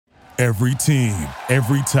Every team,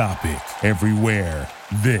 every topic, everywhere.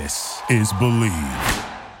 This is Believe.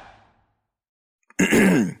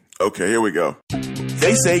 Okay, here we go.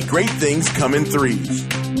 They say great things come in threes.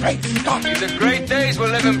 Great stuff. The great days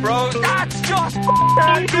we're living, bro. That's just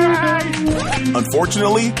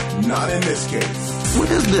Unfortunately, not in this case. What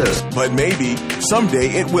is this? But maybe someday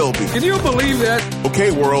it will be. Can you believe that? Okay,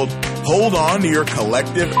 world, hold on to your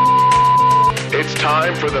collective. It's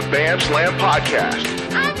time for the Bam Slam Podcast.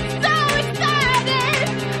 I'm so excited!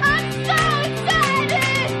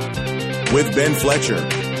 With Ben Fletcher,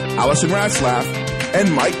 Allison Ratzlaff,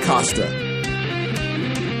 and Mike Costa.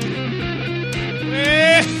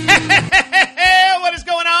 What is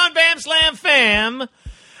going on, Bam Slam fam?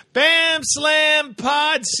 Bam Slam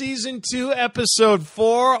Pod Season 2, Episode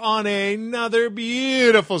 4 on another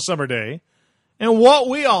beautiful summer day. And what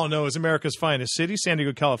we all know is America's finest city, San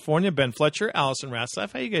Diego, California. Ben Fletcher, Allison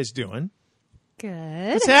Ratzlaff. How you guys doing?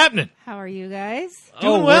 Good. What's happening? How are you guys?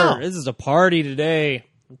 Doing well. This is a party today.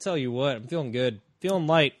 I'll tell you what, I'm feeling good. Feeling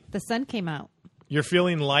light. The sun came out. You're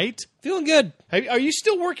feeling light? Feeling good. Hey, are you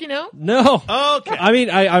still working out? No. Okay. I mean,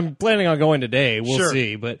 I'm planning on going today. We'll Sure.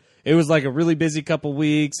 see. But it was like a really busy couple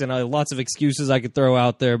weeks, and lots of excuses I could throw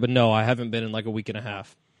out there. But no, I haven't been in like a week and a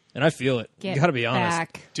half. And I feel it. Get Gotta be honest.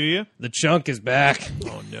 back. Do you? The chunk is back.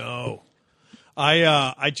 Oh, no.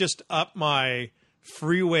 I just upped my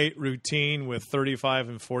free weight routine with 35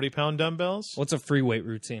 and 40-pound dumbbells. What's a free weight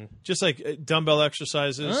routine? Just like dumbbell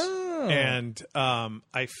exercises. Oh. And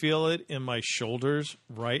I feel it in my shoulders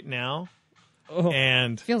right now. Oh.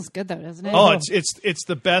 And Feels good though, doesn't it? it's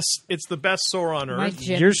the best. It's the best sore on My earth.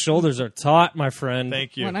 gym. Your shoulders are taut, my friend.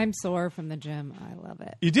 Thank you. When I'm sore from the gym, I love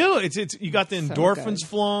it. You do. It's you got the So endorphins good.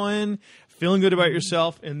 flowing, feeling good about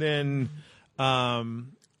yourself, and then I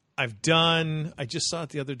just saw it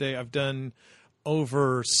the other day. I've done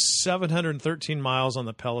over 713 miles on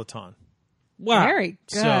the Peloton. Wow. Very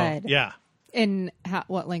good. So yeah. In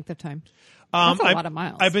what length of time? That's a lot of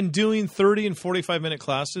miles. I've been doing 30 and 45-minute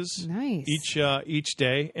classes Nice. each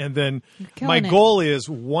day, and then killing my it. goal is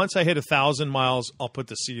once I hit 1,000 miles, I'll put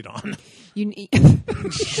the seat on. You need.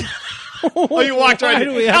 Oh, you walked right Why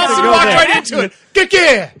into do we it. have to Allison go walked there? right into it. Get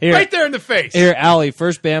Here. right there in the face. Here, Allie,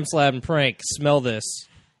 first Bam Slab and prank. Smell this.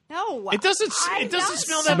 No, It doesn't I'm smell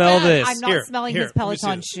not that Smell bad. this. I'm not Here, smelling here, his let me see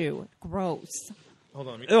Peloton this. shoe. Gross. Hold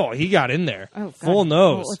on. Oh, he got in there. Oh, God. Full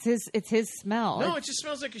nose. Well, it's his smell. No, it just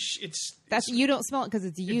smells like it's. You don't smell it because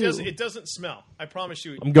it's you. It doesn't smell. I promise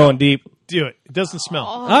you. I'm going deep. Do it. It doesn't smell.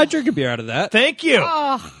 I drink a beer out of that. Thank you.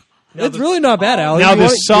 It's really not bad, Allie. Now You the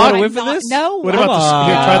want- you sock- want a whiff of this? No. What about the?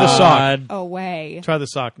 Here, try the sock. Away. Try the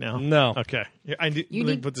sock now. No. Okay. Here, let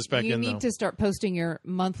me put this back you in. need though. to start posting your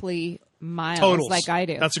monthly miles Totals. like I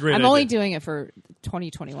do. That's a great I'm idea. only doing it for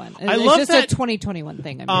 2021. I it's love just that- a 2021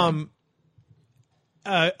 thing. I'm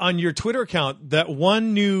doing. On your Twitter account, that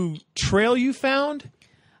one new trail you found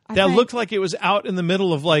that think- looked like it was out in the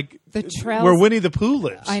middle of like The trails- where Winnie the Pooh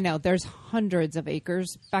lives. I know there's hundreds of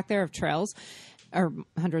acres back there of trails, or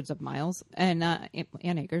hundreds of miles and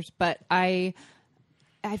acres. But I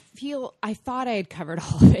thought I had covered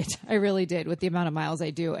all of it. I really did with the amount of miles I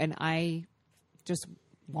do, and I just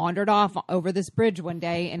wandered off over this bridge one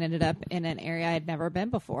day and ended up in an area I had never been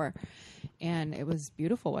before, and it was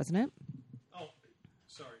beautiful, wasn't it?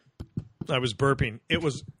 I was burping.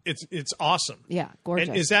 It's awesome. Yeah, gorgeous.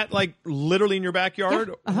 And is that like literally in your backyard?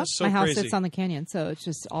 Yeah, That's so my house crazy. sits on the canyon, so it's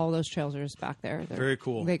just all those trails are just back there. They're, Very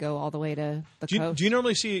cool. They go all the way to the coast. Do you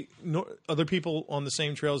normally see other people on the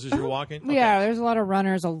same trails as you're walking? Okay. Yeah, there's a lot of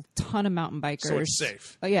runners, a ton of mountain bikers. So it's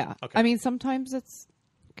safe. Yeah. Okay. I mean, sometimes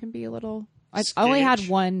can be a little. I only had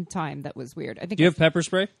one time that was weird. I think Do you have pepper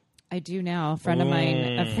spray? I do now. A friend of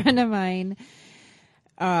mine,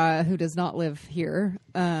 who does not live here,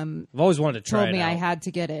 I've always wanted to try told it me I out. had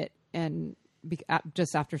to get it, and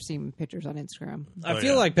just after seeing pictures on Instagram. I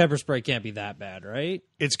feel like pepper spray can't be that bad, right?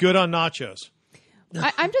 It's good on nachos.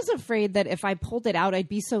 I'm just afraid that if I pulled it out, I'd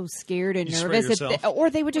be so scared and You spray nervous, yourself. or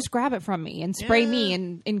they would just grab it from me and spray me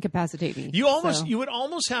and incapacitate me. You So- would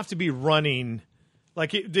almost have to be running,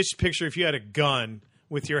 like this picture. If you had a gun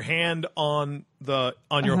with your hand on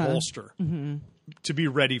your holster to be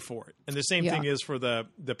ready for it, and the same Yeah. thing is for the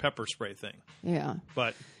pepper spray thing. Yeah.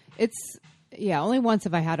 But Only once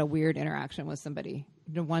have I had a weird interaction with somebody.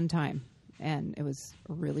 The one time, and it was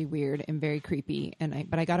really weird and very creepy.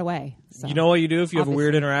 But I got away. So. You know what you do if you have a Obviously.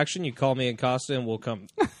 weird interaction? You call me and Costa, and we'll come.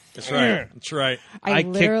 that's right. That's right. I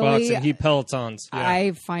literally- kickbox and he pelotons. Yeah.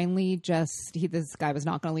 I finally this guy was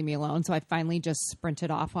not going to leave me alone, so I finally just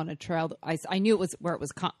sprinted off on a trail. I knew it was where it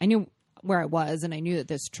was. I knew where I was, and I knew that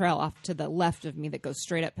this trail off to the left of me that goes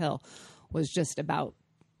straight uphill was just about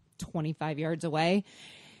 25 yards away.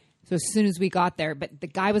 So as soon as we got there, but the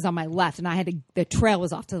guy was on my left, and the trail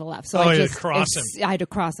was off to the left. So Oh, I you had just to cross him. I had to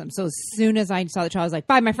cross him. So as soon as I saw the trail, I was like,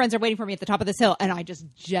 "Bye, my friends are waiting for me at the top of this hill," and I just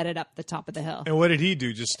jetted up the top of the hill. And what did he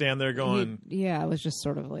do? Just stand there going, Yeah, it was just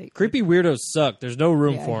sort of like Creepy weirdos suck. There's no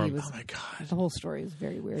room yeah, for he them. was- "Oh my god!" The whole story is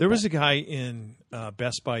very weird. There was but- a guy in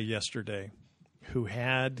Best Buy yesterday who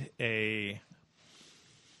had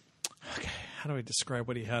how do I describe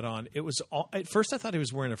what he had on? It was at first I thought he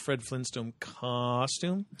was wearing a Fred Flintstone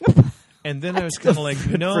costume, and then I was kind of like,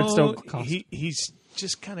 no, Flintstone costume? he's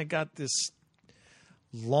just kind of got this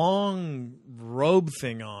long robe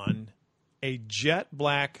thing on, a jet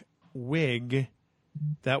black wig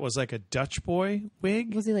that was like a Dutch boy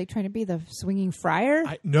wig. Was he like trying to be the swinging friar?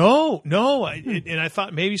 No, and I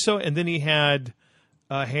thought maybe so. And then he had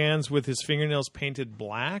hands with his fingernails painted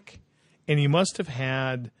black, and he must have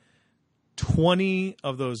had 20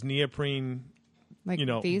 of those neoprene, like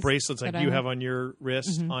these bracelets like that you I have on your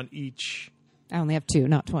wrist on each I only have 2,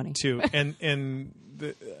 not 20. two. And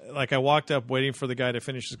like I walked up waiting for the guy to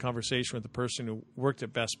finish his conversation with the person who worked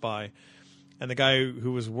at Best Buy, and the guy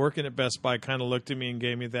who was working at Best Buy kind of looked at me and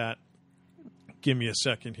gave me that, "Give me a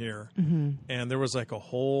second here." And there was like a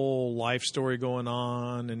whole life story going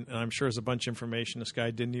on, and I'm sure there's a bunch of information this guy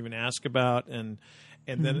didn't even ask about, and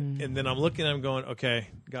then I'm looking at him going, okay,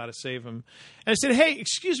 got to save him. And I said, "Hey,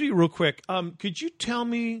 excuse me real quick, could you tell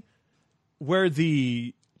me where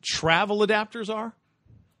the travel adapters are?"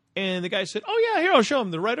 And the guy said, "Oh yeah, here, I'll show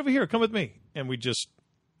them. They're right over here. Come with me." And we just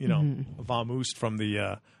vamoosed from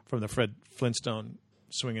the Fred Flintstone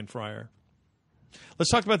swinging friar.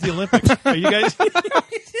 Let's talk about the Olympics. Are you guys?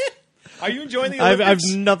 Are you enjoying the Olympics?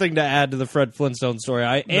 I've nothing to add to the Fred Flintstone story.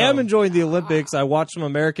 I am enjoying the Olympics. I watched some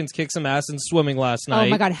Americans kick some ass in swimming last night. Oh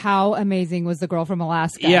my god, how amazing was the girl from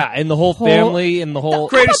Alaska? Yeah, and the whole family and the whole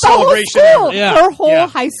Greatest The whole celebration school, ever. Yeah, her whole yeah.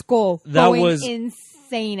 high school That going was-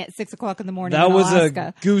 insane at 6:00 in the morning. That in was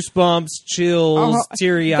Alaska. a goosebumps, chills,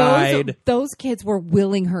 teary eyed. Those kids were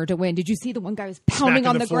willing her to win. Did you see the one guy was pounding Smacking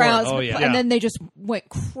on the the floor. ground? Oh, yeah. And then they just went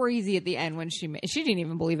crazy at the end when she didn't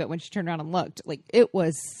even believe it when she turned around and looked. Like it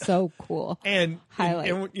was so cool. And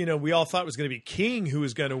Highlight. we all thought it was going to be King who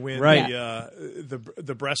was going to win Right. the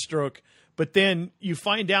breaststroke, but then you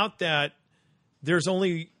find out that there's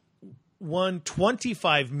only one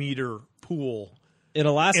 25-meter pool in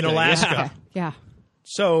Alaska. in Alaska. Yeah.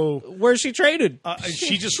 So Where's she traded?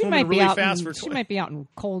 she just She swimming might be really out fast in, for she 20. might be out in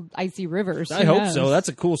cold, icy rivers. I Who hope knows? so. That's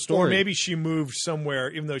a cool story. Or maybe she moved somewhere,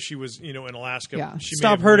 even though she was, in Alaska. Yeah. She may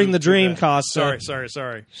Stop have hurting moved the to dream, Costa.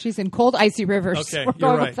 Sorry. She's in cold, icy rivers. Okay, We're you're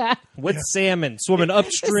going right. with that. with salmon swimming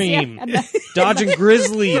upstream, Yeah, and the dodging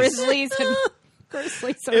grizzlies. Grizzlies and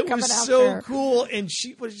grizzlies are It coming was after so her. cool, and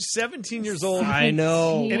she was 17 years old. I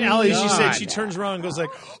know. And Allie, she said God. she turns around and goes like,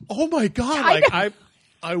 "Oh my god! Like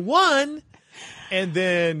I won!" And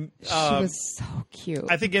then She was so cute.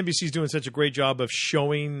 I think NBC's doing such a great job of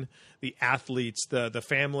showing the athletes, the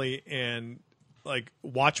family, and like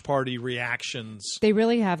watch party reactions. They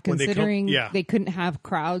really have, When they come- considering yeah. they couldn't have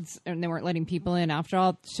crowds and they weren't letting people in after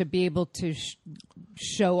all, to be able to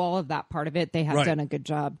show all of that part of it. They have Right. done a good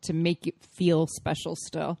job to make it feel special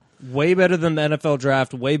still. Way better than the NFL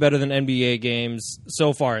draft. Way better than NBA games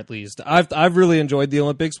so far, at least. I've really enjoyed the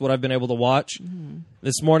Olympics. What I've been able to watch.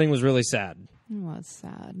 This morning was really sad. It was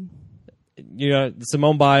sad.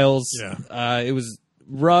 Simone Biles. Yeah. It was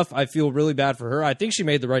rough. I feel really bad for her. I think she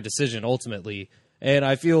made the right decision ultimately, and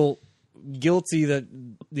I feel guilty that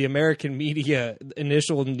the American media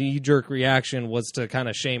initial knee-jerk reaction was to kind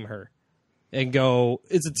of shame her and go,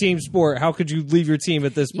 "It's a team sport. How could you leave your team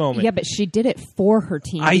at this moment?" Yeah, but she did it for her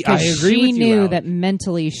team. I because agree she with you, knew Al. that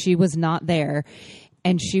mentally she was not there.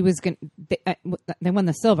 And she was going. They won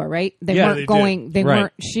the silver, right? They Yeah, weren't they did. going. They Right.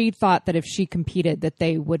 weren't. She thought that if she competed, that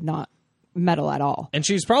they would not medal at all. And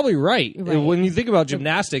she's probably right. Right. When you think about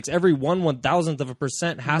gymnastics, every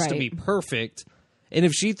 1/1000% has to Right. be perfect. And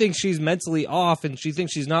if she thinks she's mentally off and she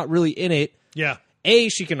thinks she's not really in it, Yeah. A,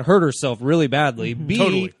 she can hurt herself really badly. B,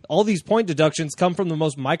 Totally. all these point deductions come from the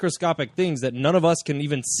most microscopic things that none of us can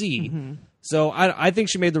even see. So I think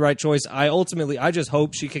she made the right choice. I just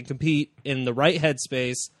hope she can compete in the right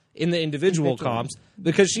headspace in the individual comps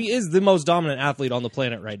because she is the most dominant athlete on the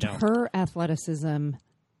planet right now. Her athleticism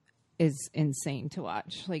is insane to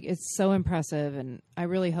watch. Like, it's so impressive, and I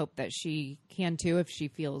really hope that she can too if she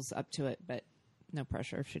feels up to it. But no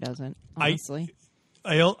pressure if she doesn't. Honestly,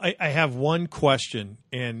 I have one question,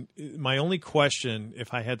 and my only question,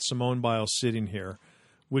 if I had Simone Biles sitting here,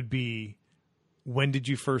 would be, when did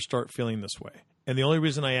you first start feeling this way? And the only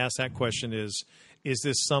reason I ask that question is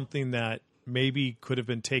this something that maybe could have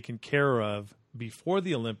been taken care of before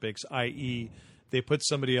the Olympics, i.e., they put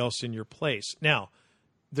somebody else in your place? Now,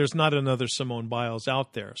 there's not another Simone Biles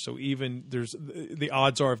out there. So even the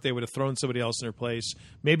odds are if they would have thrown somebody else in their place,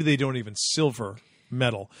 maybe they don't even silver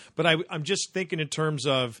medal. But I'm just thinking in terms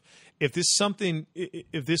of if this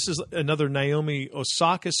is another Naomi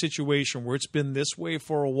Osaka situation where it's been this way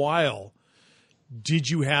for a while, did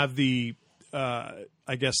you have the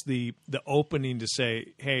opening to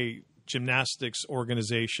say, hey, gymnastics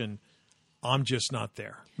organization, I'm just not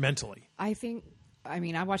there mentally? I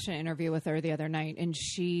watched an interview with her the other night, and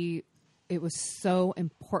it was so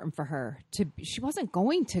important for her she wasn't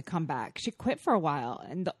going to come back. She quit for a while,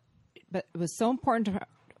 but it was so important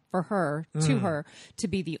for her to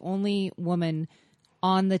be the only woman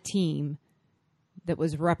on the team that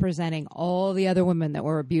was representing all the other women that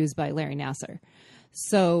were abused by Larry Nassar.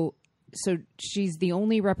 So she's the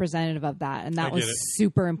only representative of that, and that was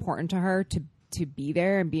super important to her to be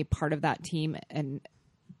there and be a part of that team, and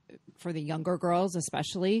for the younger girls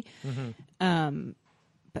especially.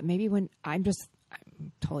 But maybe when I'm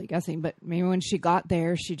totally guessing, but maybe when she got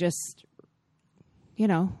there, she just,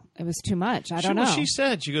 it was too much. I don't know. She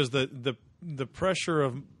said, she goes, the pressure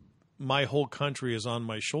of my whole country is on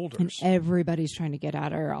my shoulders. And everybody's trying to get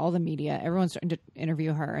at her, all the media, everyone's trying to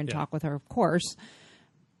interview her and talk with her, of course.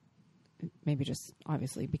 Maybe just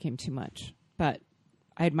obviously became too much. But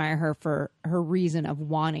I admire her for her reason of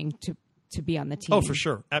wanting to be on the team. Oh, for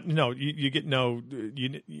sure. No, you get no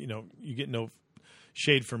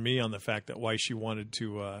shade from me on the fact that why she wanted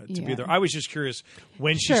to be there. I was just curious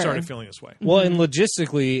when she started feeling this way. Well, and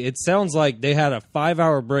logistically, it sounds like they had a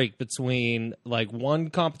 5-hour break between like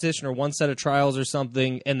one competition or one set of trials or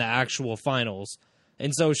something and the actual finals.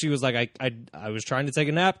 And so she was like, I was trying to take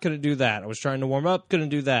a nap, couldn't do that. I was trying to warm up, couldn't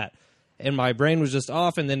do that. And my brain was just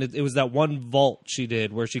off, and then it was that one vault she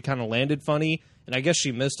did where she kind of landed funny, and I guess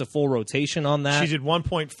she missed a full rotation on that. She did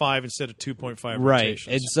 1.5 instead of 2.5 right. rotations.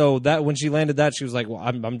 And so that when she landed that, she was like, well,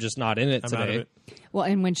 I'm just not in it today. Out of it. Well,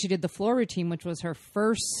 and when she did the floor routine, which was her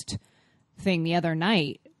first thing the other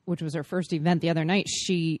night, which was her first event the other night,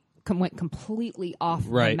 she went completely off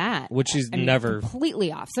the mat. Which she's never...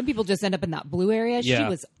 completely off. Some people just end up in that blue area. Yeah. She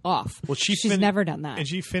was off. Well, she's never done that. And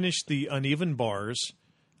she finished the uneven bars,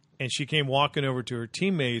 and she came walking over to her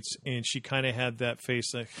teammates, and she kind of had that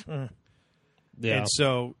face like, Yeah. And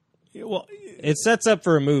so, well, it sets up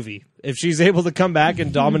for a movie. If she's able to come back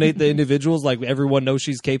and dominate the individuals like everyone knows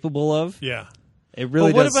she's capable of, yeah, it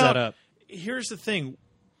really does set up. Here's the thing.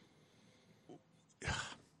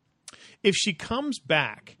 If she comes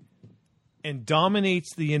back and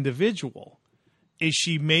dominates the individual, is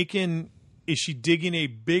she digging a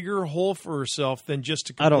bigger hole for herself than just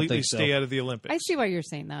to completely stay out of the Olympics? I see why you're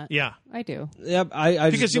saying that. Yeah. I do. Yep,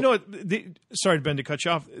 because you know what? Sorry, Ben, to cut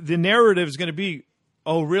you off. The narrative is going to be,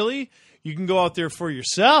 oh, really? You can go out there for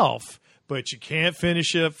yourself, but you can't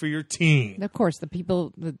finish it for your team. Of course, the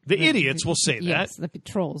people... The idiots will say that. Yes, the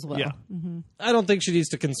trolls will. Yeah. Mm-hmm. I don't think she needs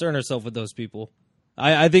to concern herself with those people.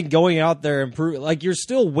 I think going out there and you're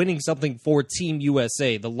still winning something for Team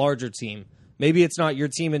USA, the larger team. Maybe it's not your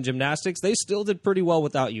team in gymnastics. They still did pretty well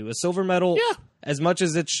without you. A silver medal, as much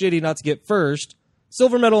as it's shitty not to get first,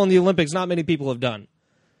 silver medal in the Olympics, not many people have done.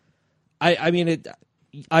 I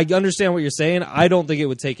understand what you're saying. I don't think it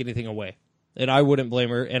would take anything away. And I wouldn't blame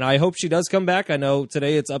her. And I hope she does come back. I know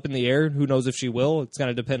today it's up in the air. Who knows if she will. It's going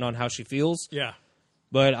to depend on how she feels. Yeah.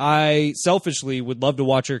 But I selfishly would love to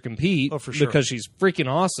watch her compete for sure. because she's freaking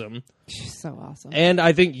awesome. She's so awesome. And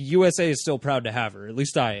I think USA is still proud to have her. At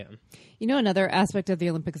least I am. You know, another aspect of the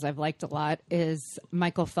Olympics I've liked a lot is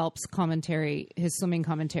Michael Phelps' commentary, his swimming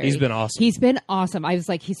commentary. He's been awesome. He's been awesome. I was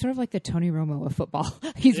like, he's sort of like the Tony Romo of football.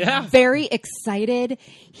 He's very excited.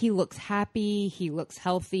 He looks happy. He looks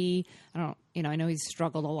healthy. I know he's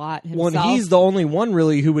struggled a lot himself. Well, he's the only one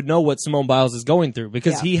really who would know what Simone Biles is going through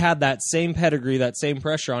because he had that same pedigree, that same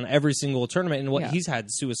pressure on every single tournament. And he's had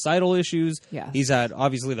suicidal issues. Yeah. He's had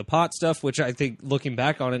obviously the pot stuff, which I think looking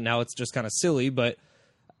back on it now, it's just kind of silly, but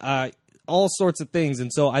all sorts of things.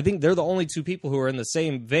 And so I think they're the only two people who are in the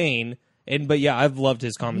same vein. But I've loved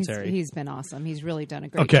his commentary. He's been awesome. He's really done a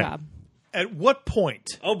great job. At what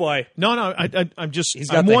point? Oh boy! No, I'm just. He's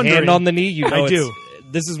got I'm the wondering. hand on the knee. You know, I do.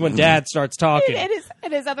 This is when Dad starts talking.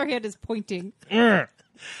 And his other hand is pointing.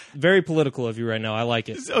 Very political of you right now. I like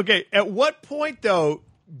it. Okay, at what point though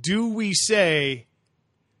do we say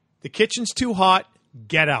the kitchen's too hot?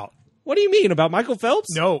 Get out. What do you mean about Michael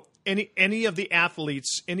Phelps? No, any of the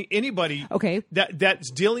athletes, anybody. Okay.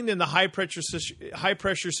 that's dealing in the high pressure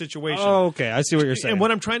situation. Oh, okay. I see what you're saying. And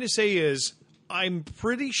what I'm trying to say is, I'm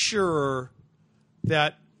pretty sure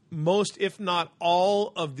that most, if not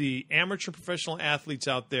all, of the amateur professional athletes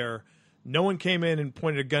out there, no one came in and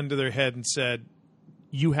pointed a gun to their head and said,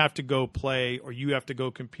 you have to go play or you have to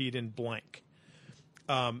go compete in blank.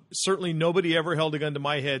 Certainly nobody ever held a gun to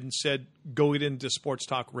my head and said, go get into sports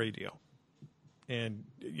talk radio. And,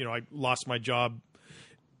 I lost my job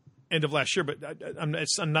end of last year, but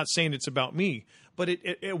I'm not saying it's about me. But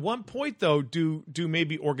at one point, though, do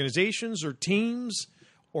maybe organizations or teams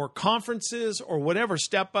or conferences or whatever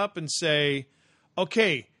step up and say,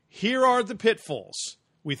 okay, here are the pitfalls.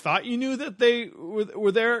 We thought you knew that they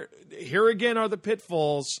were there. Here again are the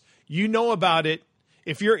pitfalls. You know about it.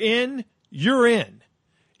 If you're in, you're in.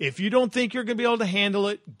 If you don't think you're going to be able to handle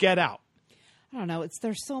it, get out. I don't know.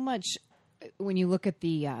 There's so much when you look at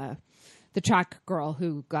the track girl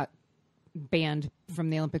who got banned from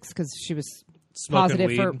the Olympics because she was Smoking positive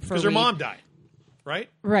weed. for Because her weed. mom died, right?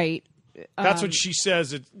 Right. That's what she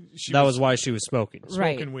says. That was why she was smoking.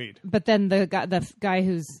 smoking weed. But then the guy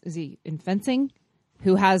is he in fencing,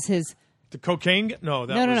 who has his The cocaine? No,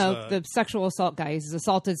 that no, was the sexual assault guy. He's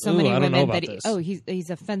assaulted so Ooh, many I don't women know that about this. he's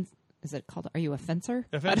a fence. Is it called? Are you a fencer?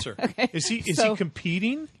 a fencer. Okay. Is he So-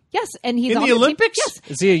 competing? Yes, and he's In on the team. Olympics? Yes,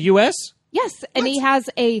 Is he a U.S.? yes, and he has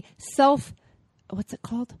a what's it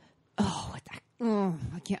called? Oh,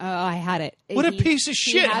 I can't. I had it. What a piece of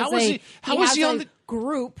shit. has How is he- how is has he on a the-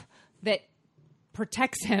 group that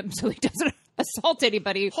protects him so he doesn't assault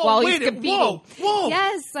anybody Oh, while wait he's a- competing? whoa.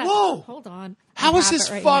 Yes. Whoa. Hold on. How I is have this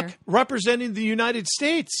it right fuck here. representing the United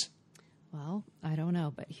States? Well, I don't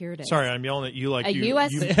know, but here it is. Sorry, I'm yelling at you like A you.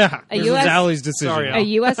 U.S. you- Yeah, A this US was Allie's decision. Sorry, A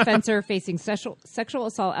U.S. fencer facing sexual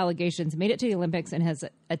assault allegations made it to the Olympics and has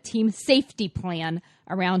a team safety plan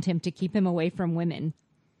around him to keep him away from women.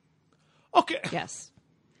 Okay. Yes.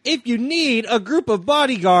 If you need a group of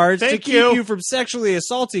bodyguards Thank to keep you. you from sexually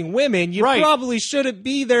assaulting women, you Right. probably shouldn't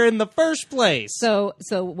be there in the first place. So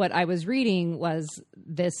what I was reading was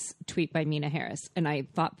this tweet by Mina Harris, and I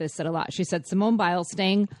thought this said a lot. She said, Simone Biles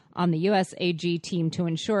staying on the U.S. AG team to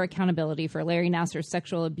ensure accountability for Larry Nassar's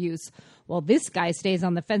sexual abuse, while this guy stays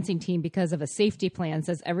on the fencing team because of a safety plan,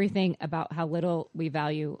 says everything about how little we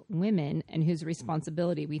value women and whose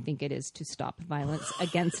responsibility we think it is to stop violence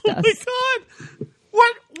against us. Oh my God.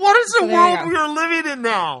 What is the So there world you go. we are living in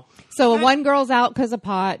now? So one girl's out because of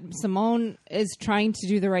pot. Simone is trying to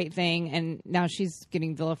do the right thing, and now she's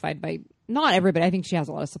getting vilified by not everybody. I think she has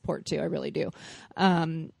a lot of support too. I really do.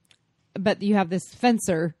 But you have this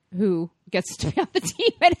fencer who gets to be on the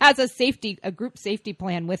team and has a group safety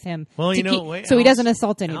plan with him. Well, to you know, keep- wait, so he doesn't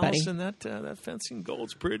assault anybody. Allison, that fencing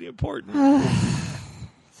gold's pretty important.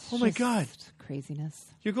 Oh my God, Craziness.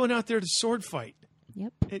 you're going out there to sword fight.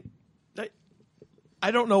 Yep. I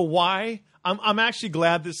don't know why. I'm actually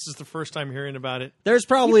glad this is the first time hearing about it. There's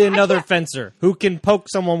probably I another can't- fencer who can poke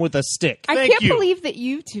someone with a stick. I Thank can't you. believe that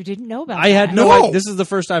you two didn't know about I had that. no No. idea. This is the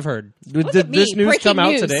first I've heard. Look Did at me, this news breaking come out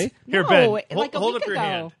news. today? Here, No, Ben, like a hold week up your ago.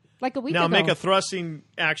 hand. Like a week Now ago. make a thrusting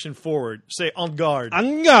action forward. Say en garde.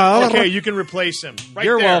 Okay, Okay, you can replace him. Right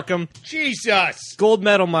You're there. welcome. Jesus. Gold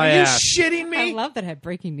medal, my Are you ass. shitting me? I love that I have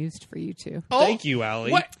breaking news for you two. Oh, Thank you,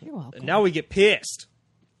 Allie. What? You're welcome. Now we get pissed.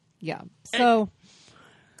 Yeah. So.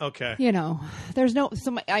 Okay. You know, there's no.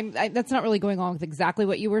 So that's not really going on with exactly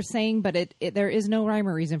what you were saying, but there is no rhyme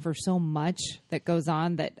or reason for so much that goes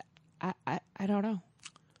on that I don't know.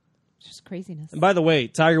 It's just craziness. And by the way,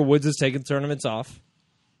 Tiger Woods has taken tournaments off.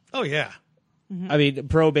 Oh, yeah. I mean,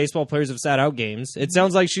 pro baseball players have sat out games. It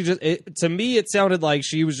sounds like to me, it sounded like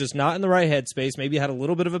she was just not in the right headspace. Maybe had a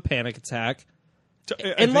little bit of a panic attack. I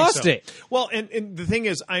And think lost so. it. Well, and the thing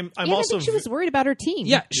is, I'm And also I think she was worried about her team.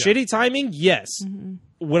 Yeah, shitty timing, yes.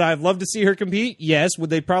 Would I have loved to see her compete? Yes. Would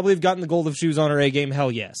they probably have gotten the gold if she was on her A game?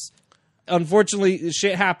 Hell yes. Unfortunately,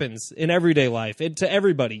 shit happens in everyday life to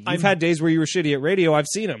everybody. You've had days where you were shitty at radio. I've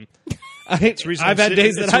seen them. I've had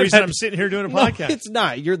days that I've had. I'm sitting here doing a No, podcast. it's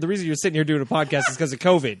not. The reason you're sitting here doing a podcast is because of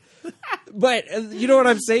COVID. But you know what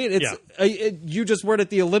I'm saying? It's you just weren't at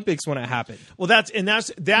the Olympics when it happened. Well,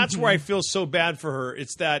 that's where I feel so bad for her.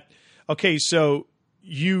 It's that okay, so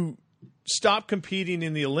you stop competing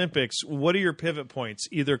in the Olympics. What are your pivot points?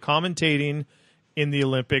 Either commentating in the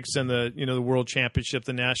Olympics and the World Championship,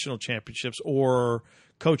 the national championships, or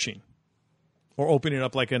coaching, or opening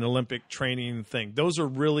up like an Olympic training thing. Those are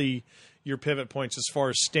really your pivot points as far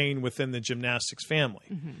as staying within the gymnastics family.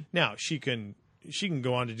 Now she can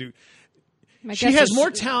go on to do. My She guess has is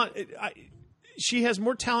more talent. She has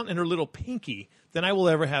more talent in her little pinky than I will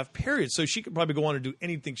ever have. Period. So she could probably go on and do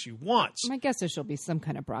anything she wants. My guess is she'll be some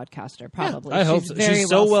kind of broadcaster. Probably. I hope so. very She's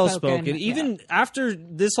so well well-spoken. spoken. Yeah. Even after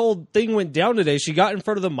this whole thing went down today, she got in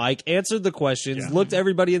front of the mic, answered the questions, Yeah. looked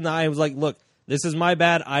everybody in the eye, and was like, "Look, this is my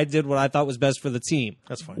bad. I did what I thought was best for the team."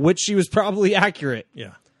 That's fine. Which she was probably accurate.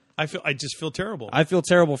 Yeah. I just feel terrible. I feel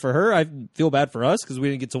terrible for her. I feel bad for us because we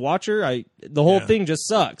didn't get to watch her. The whole thing just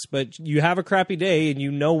sucks. But you have a crappy day and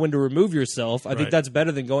you know when to remove yourself. I think that's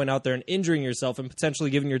better than going out there and injuring yourself and potentially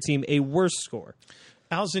giving your team a worse score.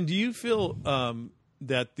 Allison, do you feel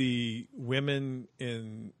that the women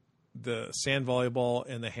in the sand volleyball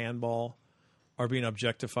and the handball are being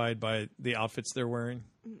objectified by the outfits they're wearing?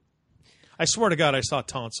 I swear to God, I saw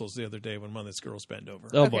tonsils the other day when one of those girls bent over.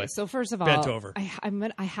 Oh, Okay, boy. so first of all, Bent over.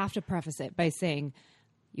 I have to preface it by saying,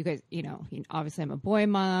 you guys, obviously I'm a boy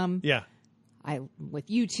mom. Yeah. With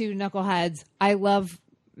you two knuckleheads, I love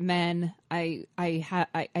men. I'm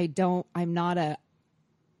not a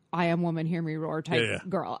I am woman, hear me roar type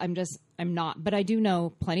girl. I'm not. But I do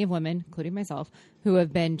know plenty of women, including myself, who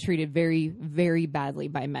have been treated very, very badly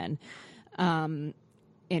by men,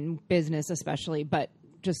 in business especially, but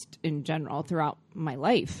just in general throughout my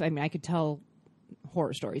life. I mean, I could tell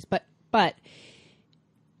horror stories, but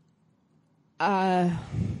I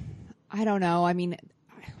don't know. I mean,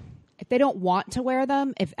 if they don't want to wear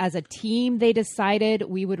them, if as a team they decided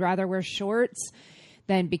we would rather wear shorts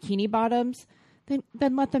than bikini bottoms,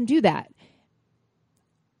 then let them do that.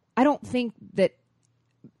 I don't think that.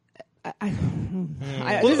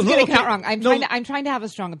 This is going to come out wrong. I'm trying to have a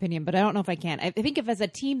strong opinion, but I don't know if I can. I think if as a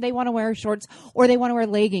team they want to wear shorts or they want to wear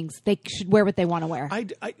leggings, they should wear what they want to wear.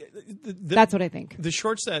 That's what I think. The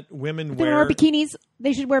shorts that women If they wear, wear bikinis,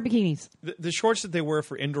 they should wear bikinis. the shorts that they wear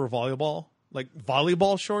for indoor volleyball, like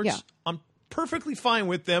volleyball shorts, Yeah. I'm perfectly fine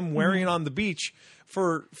with them wearing it on the beach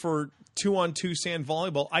for 2-on-2 sand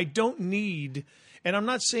volleyball. I don't need, and I'm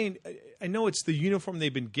not saying, I know it's the uniform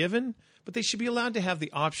they've been given, but they should be allowed to have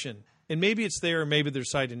the option. And maybe it's there, maybe they're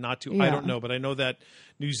deciding not to. Yeah. I don't know, but I know that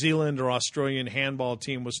New Zealand or Australian handball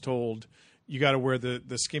team was told you got to wear the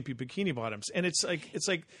skimpy bikini bottoms, and it's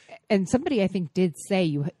like. And somebody I think did say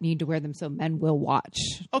you need to wear them so men will watch.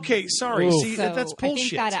 Okay, sorry. Ooh. See, So that's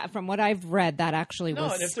bullshit. I think that from what I've read, that actually No,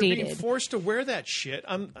 was and if stated. they're being forced to wear that shit,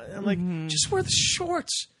 I'm like, just wear the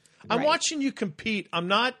shorts. I'm Right. watching you compete. I'm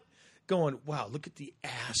not going, wow, look at the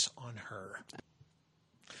ass on her.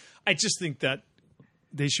 I just think that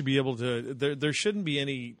they should be able to. There shouldn't be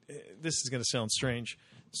any. This is going to sound strange.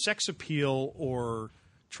 Sex appeal or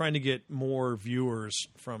trying to get more viewers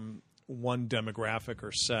from one demographic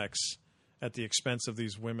or sex at the expense of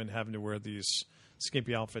these women having to wear these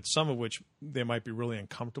skimpy outfits, some of which they might be really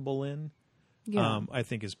uncomfortable in. Yeah. I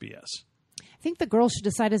think is BS. I think the girls should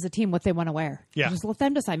decide as a team what they want to wear. Yeah. Just let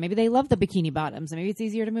them decide. Maybe they love the bikini bottoms. Maybe it's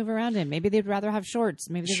easier to move around in. Maybe they'd rather have shorts.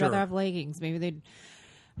 Maybe they'd Sure. rather have leggings. Maybe they'd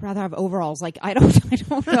rather have overalls. Like, I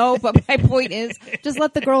don't know. But my point is, just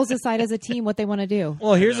let the girls decide as a team what they want to do.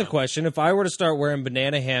 Well, here's a question. If I were to start wearing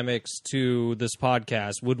banana hammocks to this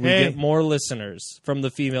podcast, would we Hey. get more listeners from the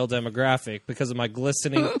female demographic because of my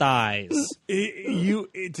glistening thighs?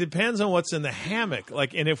 It depends on what's in the hammock.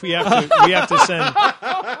 Like, and if we have to send.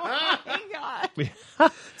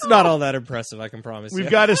 It's not all that impressive, I can promise We've you.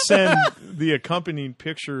 got to send the accompanying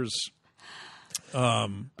pictures.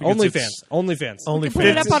 OnlyFans. OnlyFans. Put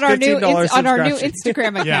it up on our new $15 Instagram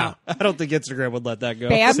account. Yeah. I don't think Instagram would let that go.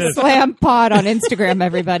 Bam Slam Pod on Instagram.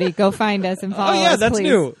 Everybody, go find us and follow Oh, yeah, us, that's please.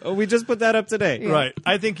 new. We just put that up today. Right.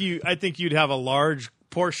 I think you'd have a large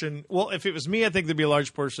portion. Well, if it was me, I think there'd be a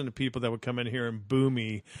large portion of people that would come in here and boo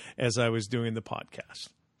me as I was doing the podcast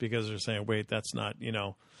because they're saying, "Wait, that's not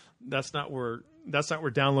where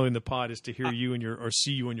downloading the pod is to hear you and or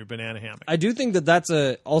see you in your banana hammock." I do think that that's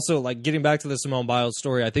also like getting back to the Simone Biles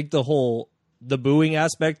story. I think the booing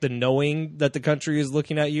aspect, the knowing that the country is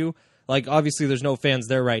looking at you, like obviously there's no fans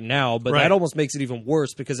there right now, but Right. that almost makes it even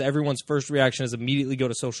worse because everyone's first reaction is immediately go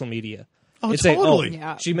to social media. Oh, They say, totally.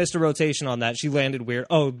 Yeah. she missed a rotation on that. She landed weird.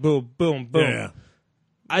 Oh, boom, boom, boom. Yeah.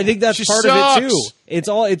 I think that's She part of it too. sucks.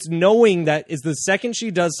 It's knowing that is the second she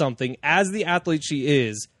does something as the athlete she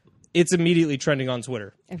is, it's immediately trending on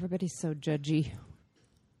Twitter. Everybody's so judgy.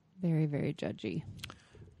 Very, very judgy.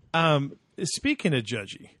 Speaking of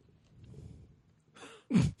judgy,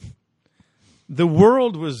 the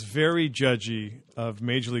world was very judgy of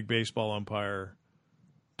Major League Baseball umpire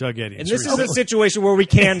Doug Eddings. And this is recently. a situation where we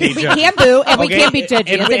can be We judgy. can boo and we Okay? can be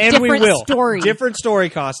judgy. And It's we- a and we different will. story. Different story,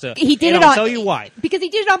 Costa. He did and it I'll on. tell you why. Because he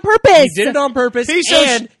did it on purpose. He did it on purpose, He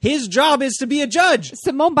says- and his job is to be a judge.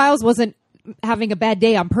 Simone Biles wasn't having a bad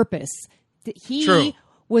day on purpose. He True.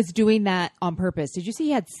 was doing that on purpose. Did you see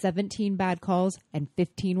he had 17 bad calls and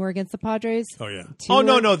 15 were against the Padres? Oh yeah. Two Oh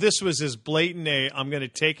no, were- no. This was his blatant. I'm going to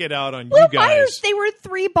take it out on Will you guys. Myers, they were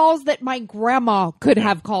 3 balls that my grandma could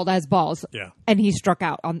have called as balls. Yeah. And he struck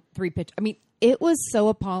out on 3 pitch. I mean, it was so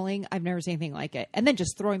appalling. I've never seen anything like it. And then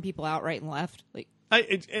just throwing people out right and left. Like,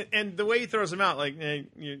 And the way he throws them out, like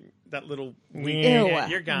that little, Ew.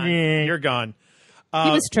 you're gone, you're gone. He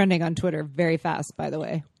was trending on Twitter very fast, by the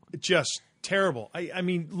way. Just terrible. I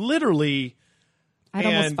mean, literally. I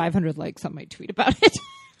had almost 500 likes on my tweet about it.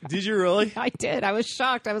 Did you really? I did. I was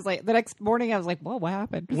shocked. I was like, the next morning, I was like, whoa, what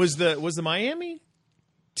happened? Was the Miami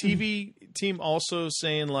TV team also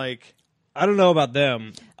saying like? I don't know about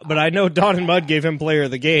them, but I know Don and Mud gave him player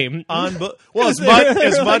of the game. Well, as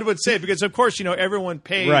Mud would say, because of course everyone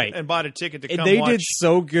paid Right. and bought a ticket to come They watch. did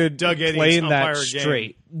so good Doug Eddings playing that umpire game.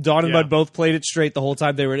 straight. Don and Yeah. Mud both played it straight the whole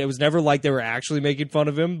time. It was never like they were actually making fun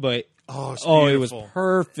of him, but it's it was beautiful.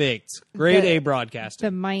 perfect. Grade The- A broadcasting.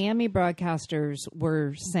 The Miami broadcasters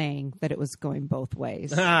were saying that it was going both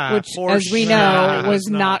ways, Ah, which, For as we sure. know, No, was it's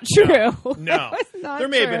not No. true. No, It was not there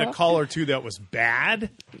may have been a true. call or two that was bad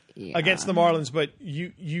against the Marlins, but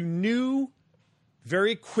you knew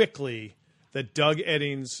very quickly that Doug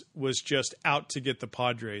Eddings was just out to get the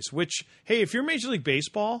Padres. Which, hey, if you're Major League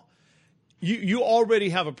Baseball, you already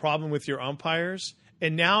have a problem with your umpires,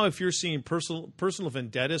 and now if you're seeing personal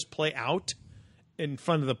vendettas play out in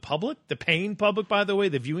front of the public, the paying public, by the way,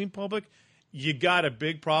 the viewing public, you got a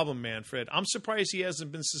big problem, Manfred. I'm surprised he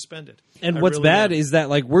hasn't been suspended. And I what's really bad am. is that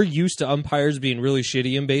like we're used to umpires being really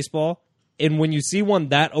shitty in baseball. And when you see one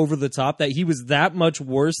that over the top, that he was that much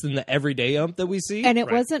worse than the everyday ump that we see. And it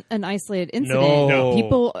wasn't an isolated incident. No.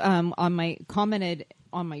 People commented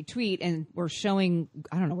on my tweet and were showing,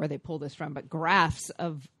 I don't know where they pulled this from, but graphs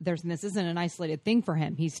of this isn't an isolated thing for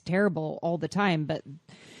him. He's terrible all the time. But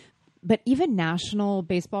even national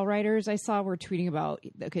baseball writers I saw were tweeting about,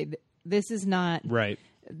 okay, this is not right.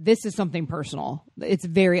 This is something personal. It's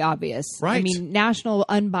very obvious. Right. I mean, national,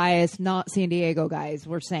 unbiased, not San Diego guys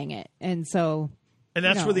were saying it. And so. And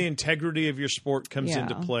that's No. where the integrity of your sport comes Yeah.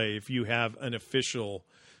 into play. If you have an official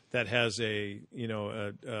that has a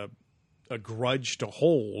grudge to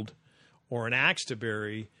hold or an axe to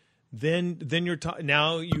bury, then you're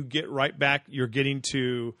now you get right back. You're getting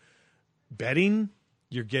to betting.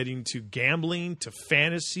 You're getting to gambling, to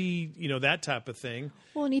fantasy, that type of thing.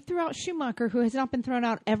 Well, and he threw out Schumacher, who has not been thrown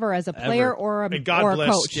out ever as a player or a, And God or a bless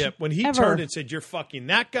coach. Skip. When he Ever. turned and said, "You're fucking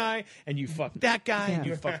that guy, and you fuck that guy, and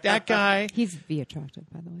Yeah. you fuck that guy." He's V attractive,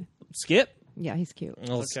 by the way. Skip. Yeah, he's cute.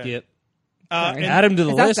 I'll skip. Sorry. Add him to the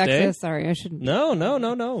Is that list, sexist? eh? Sorry, I shouldn't. No.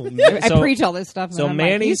 I preach all this stuff. And So then I'm like,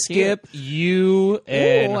 Manny, he's cute. Skip, you,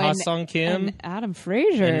 and Ooh, Ha-Sung Kim. and Adam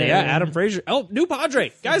Frazier. And, yeah, Adam Frazier. Oh, new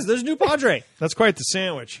Padre. Guys, there's new Padre. That's quite the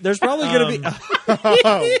sandwich. There's probably going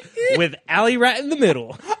to be with Alley Rat in the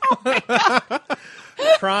middle.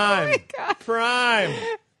 Prime. Prime.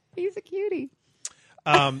 He's a cutie.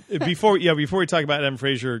 Before we talk about Adam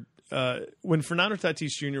Frazier, when Fernando Tatis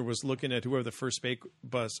Jr. was looking at whoever the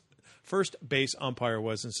first base umpire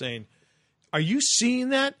was and saying, "Are you seeing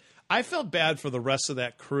that?" I felt bad for the rest of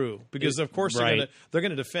that crew because, of course, Right. they're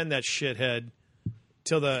going to defend that shithead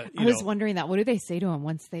till the. I was wondering that. What do they say to him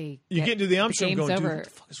once they You get into the ump room game's going, "Dude, over? what the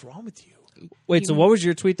fuck is wrong with you?" Wait, so what was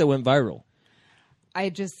your tweet that went viral? I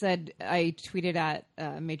just said, I tweeted at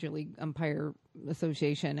Major League Umpire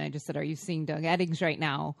Association. I just said, "Are you seeing Doug Eddings right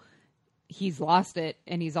now? He's lost it,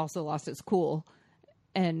 and he's also lost his cool,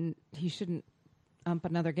 and he shouldn't ump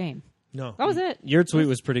another game." No, That was it. Your tweet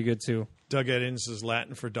was pretty good, too. Doug Eddings is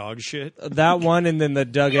Latin for dog shit. That one, and then the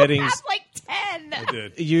Doug Eddings. That's like 10. I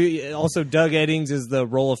did. You also Doug Eddings is the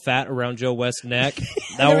roll of fat around Joe West's neck. That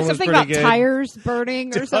There one was was something pretty about good. tires burning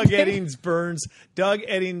or Doug something. Eddings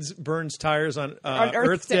burns tires on On Earth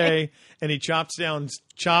Earth Day, Day. and he chops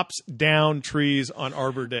down trees on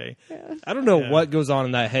Arbor Day. I don't know what goes on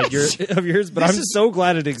in that head of yours, but I'm so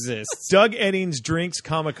glad it exists. Doug Eddings drinks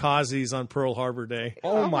kamikazes on Pearl Harbor Day.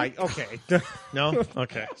 Oh my, okay. No?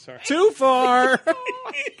 Okay, sorry. Too far.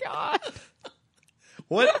 Oh my God.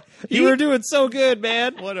 What? You were doing so good,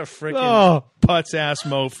 man. What a freaking Oh. putz ass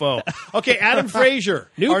mofo. Okay, Adam Frazier.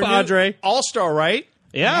 New our Padre. All-Star, right?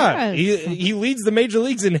 Yeah, Yes. he leads the major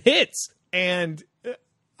leagues in hits. And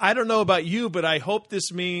I don't know about you, but I hope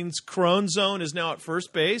this means Crone Zone is now at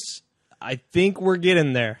first base. I think we're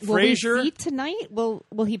getting there. Will Frazier? we see tonight? Will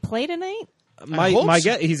he play tonight? hope My so.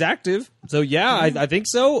 guess, he's active, so yeah, I think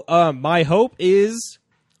so. My hope is,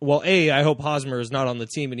 well, I hope Hosmer is not on the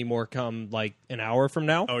team anymore come like an hour from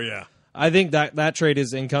now. Oh, yeah. I think that trade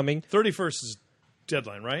is incoming 31st is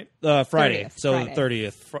deadline, right? Friday, 30th, so Friday. the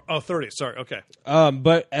 30th. 30th. Sorry. Okay.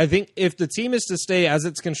 But I think if the team is to stay as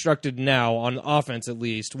it's constructed now, on offense at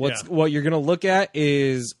least, what you're going to look at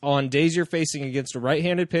is on days you're facing against a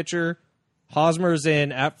right-handed pitcher, Hosmer's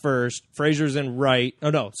in at first, Frazier's in right. Oh,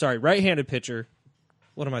 no, sorry, right-handed pitcher.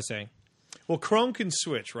 What am I saying? Well, Crone can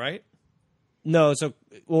switch, right? No, so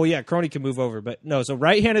Crony can move over, but no. So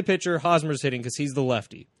right-handed pitcher, Hosmer's hitting because he's the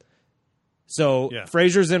lefty. So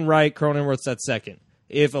Frazier's in right, Cronenworth's at second.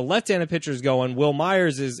 If a left-handed pitcher's going, Will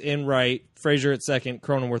Myers is in right, Frazier at second,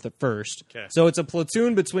 Cronenworth at first. Okay. So it's a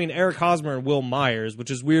platoon between Eric Hosmer and Will Myers,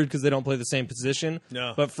 which is weird because they don't play the same position.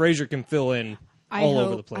 No. But Frazier can fill in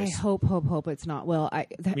over the place. I hope it's not Will.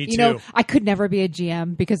 Me you too. know, I could never be a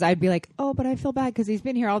GM because I'd be like, oh, but I feel bad because he's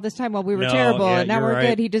been here all this time while we were No, terrible, yeah, and now you're we're right.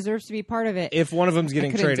 good. He deserves to be part of it. If one of them's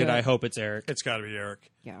getting couldn't traded, do it. I hope it's Eric. It's got to be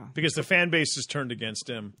Eric. Yeah. Because the fan base is turned against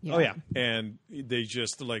him. Yeah. Oh, yeah. And they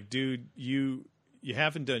just like, dude, you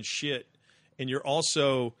haven't done shit. And you're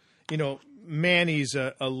also, Manny's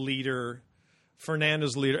a leader.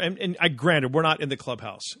 Fernando's leader. And granted, we're not in the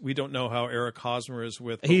clubhouse. We don't know how Eric Hosmer is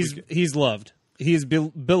with. He's loved. He's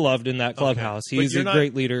beloved in that clubhouse. Okay. He's a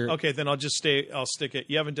great leader. Okay, then I'll stick it.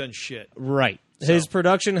 You haven't done shit. Right. His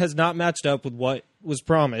production has not matched up with what was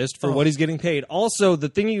promised for what he's getting paid. Also, the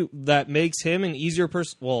thing that makes him an easier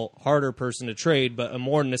person, harder person to trade, but a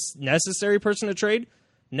more necessary person to trade,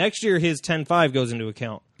 next year his 10-5 goes into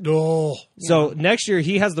account. Oh. So next year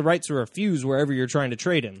he has the right to refuse wherever you're trying to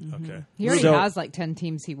trade him. Okay. He already So- has like 10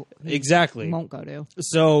 teams he Exactly. won't go to.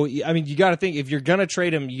 So, I mean, you got to think, if you're going to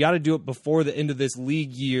trade him, you got to do it before the end of this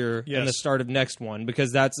league year Yes. and the start of next one,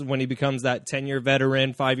 because that's when he becomes that 10-year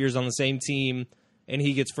veteran, 5 years on the same team, and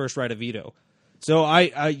he gets first right of veto. So,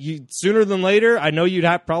 you sooner than later, I know you'd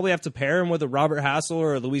probably have to pair him with a Robert Hassel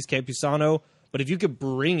or a Luis Campusano, but if you could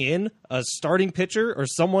bring in a starting pitcher or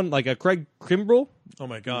someone like a Craig Kimbrell, Oh,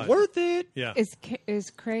 my God. worth it. Yeah. Is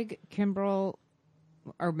Craig Kimbrell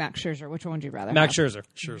or Max Scherzer? Which one would you rather? Max have? Scherzer.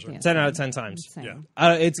 Scherzer. Yeah. 10 out of 10 times. Same.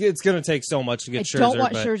 Yeah. It's going to take so much to get I Scherzer. don't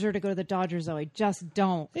want but, Scherzer to go to the Dodgers, though. I just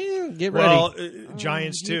don't. Get ready. Well,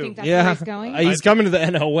 Giants, Do you too. think that's where he's going? He's coming to the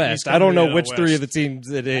NL West. I coming don't to the know NL which three West. of the teams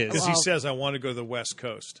it is. Because he says, I want to go to the West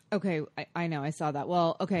Coast. Okay, I know. I saw that.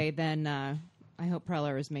 Well, okay, then I hope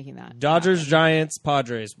Preller is making that. Dodgers, Giants,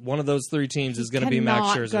 Padres. One of those three teams is going to be Max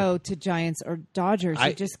Cannot Scherzer. go to Giants or Dodgers. I-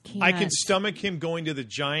 You just can't. I can stomach him going to the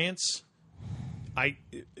Giants.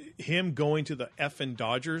 Him going to the effing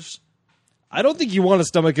Dodgers. I don't think you want to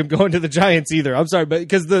stomach him going to the Giants either. I'm sorry, but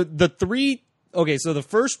because the three. Okay, so the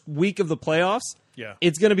first week of the playoffs, Yeah.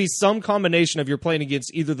 it's going to be some combination of you're playing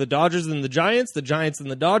against either the Dodgers and the Giants and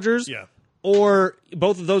the Dodgers. Yeah. Or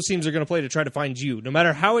both of those teams are going to play to try to find you. No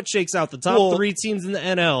matter how it shakes out, the top three teams in the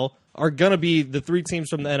NL are going to be the three teams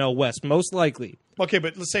from the NL West, most likely. Okay,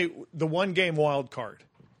 but let's say the one-game wild card.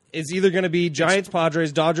 It's either going to be Giants,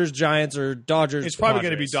 Padres, Dodgers, Giants, or Dodgers. It's probably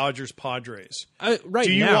going to be Padres. Dodgers, Padres. Right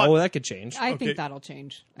Do you now, want- that could change. I Okay. think that'll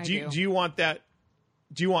change. I Do you want that?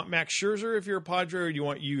 Do you want Max Scherzer if you're a Padre, or do you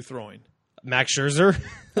want you throwing? Max Scherzer?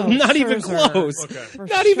 Not even Scherzer. close. Okay. For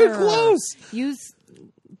Not even sure. close.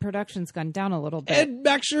 Production's gone down a little bit. And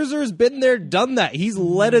Max Scherzer has been there, done that. He's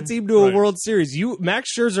led a team to a Right. World Series. Max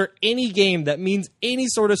Scherzer, any game that means any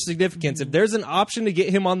sort of significance, if there's an option to get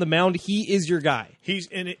him on the mound, he is your guy. He's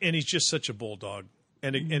just such a bulldog.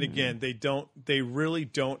 And again, they really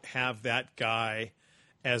don't have that guy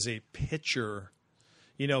as a pitcher.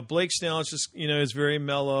 Blake Snell is just is very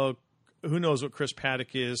mellow. Who knows what Chris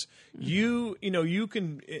Paddock is? You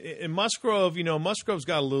can in Musgrove. Musgrove's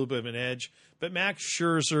got a little bit of an edge, but Max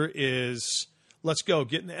Scherzer is. Let's go,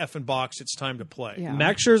 get in the effing box. It's time to play. Yeah.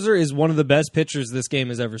 Max Scherzer is one of the best pitchers this game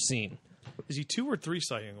has ever seen. Is he 2 or 3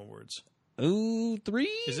 Cy Young awards? Ooh, 3?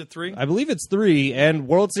 Is it 3? I believe it's 3. And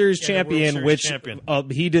World Series Yeah, the World champion, Series which champion.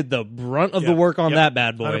 He did the brunt of the work on that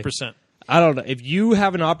bad boy. 100%. I don't know. If you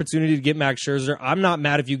have an opportunity to get Max Scherzer, I'm not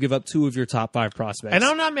mad if you give up 2 of your top 5 prospects. And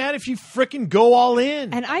I'm not mad if you frickin' go all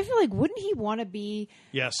in. And I feel like, wouldn't he want to be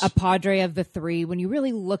Yes. a Padre of the 3 when you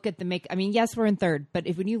really look at the make? I mean, yes, we're in 3rd, but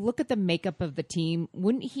when you look at the makeup of the team,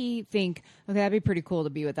 wouldn't he think, okay, that'd be pretty cool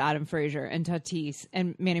to be with Adam Frazier and Tatis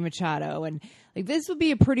and Manny Machado, and like this would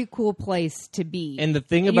be a pretty cool place to be. And the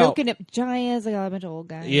thing you're about- looking at Giants, like a bunch of old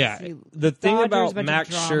guys. Yeah. The thing Dodgers, about bunch of Max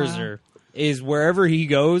drama. Scherzer is wherever he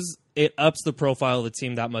goes, it ups the profile of the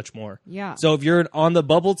team that much more. Yeah. So if you're on the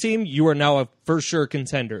bubble team, you are now a for sure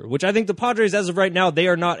contender, which I think the Padres, as of right now, they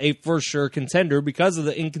are not a for sure contender because of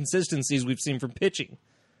the inconsistencies we've seen from pitching.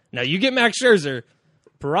 Now you get Max Scherzer,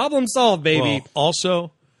 problem solved, baby. Well,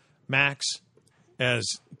 also, Max, as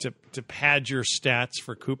to pad your stats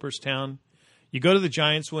for Cooperstown, you go to the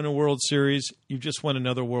Giants, win a World Series. You just won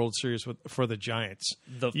another World Series for the Giants.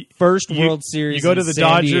 The first World Series You go to in the San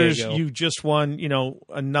Dodgers. Diego. You just won,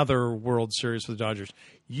 another World Series for the Dodgers.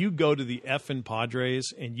 You go to the effing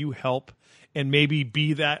Padres and you help and maybe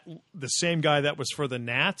be the same guy that was for the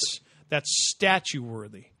Nats. That's statue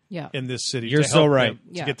worthy. in this city. You're to so help right. them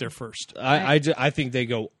to Yeah. get there first. I think they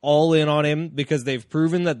go all in on him because they've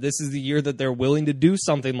proven that this is the year that they're willing to do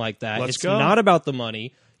something like that. Let's It's go. not about the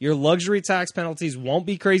money. Your luxury tax penalties won't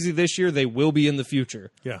be crazy this year. They will be in the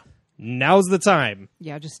future. Yeah. Now's the time.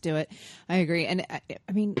 Yeah, just do it. I agree. And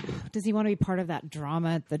I mean, does he want to be part of that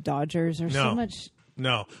drama at the Dodgers? There's No. so much.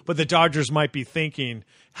 No, but the Dodgers might be thinking,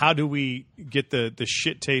 how do we get the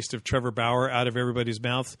shit taste of Trevor Bauer out of everybody's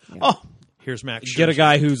mouth? Oh, here's Max Scherzer. Get a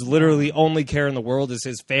guy whose literally only care in the world is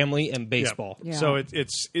his family and baseball. Yeah. So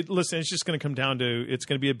listen, it's just going to come down to, it's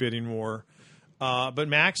going to be a bidding war. But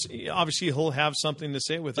Max, obviously, he'll have something to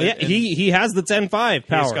say with it. Yeah, And he has the 10-5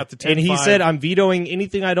 power. got the and he 10-5. said, I'm vetoing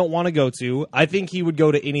anything I don't want to go to. I think he would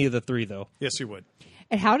go to any of the three, though. yes, he would.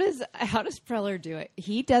 And how does Preller do it?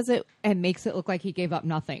 He does it and makes it look like he gave up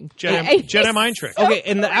nothing. Jedi mind trick. So Okay,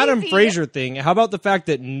 and the Adam crazy. Frazier thing, how about the fact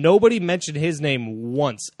that nobody mentioned his name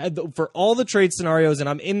once? For all the trade scenarios, and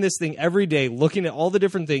I'm in this thing every day looking at all the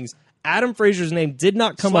different things, Adam Frazier's name did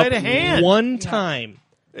not come Sleight up of hand. one time.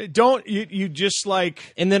 Don't you just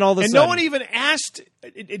like, And then all of a and sudden... no one even asked.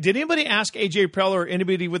 Did anybody ask AJ Preller or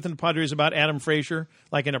anybody within the Padres about Adam Frazier,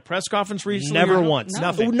 like in a press conference recently? Never Or once.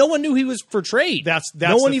 Nothing. No one knew he was for trade. That's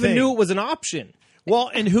no one the even thing. knew it was an option. Well,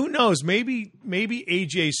 and who knows? Maybe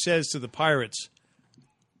AJ says to the Pirates,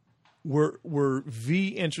 "We're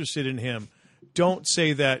interested in him. Don't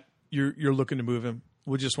say that you're looking to move him.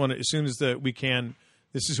 We'll just want to, as soon as we can.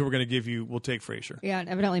 This is who we're going to give you. We'll take Frazier." Yeah, and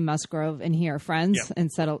evidently Musgrove and he are friends. Yeah.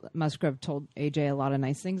 And said Musgrove told AJ a lot of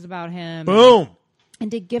nice things about him. Boom.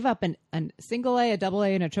 And to give up a single A, a double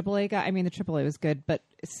A, and a triple A guy. I mean, the triple A was good, but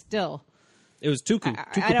still. It was Tucu. I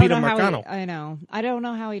don't Tucupita know how Marcano. I know. I don't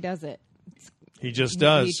know how he does it. He just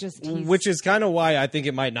does. He's Which is kind of why I think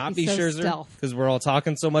it might not be he's so Scherzer, stealth. because we're all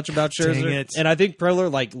talking so much about Scherzer. Dang it. And I think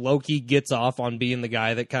Preller, like, low-key gets off on being the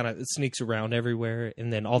guy that kind of sneaks around everywhere,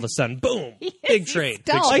 and then all of a sudden, boom, big trade.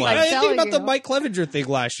 stealth, Like, I'm I think telling about the you. Mike Clevenger thing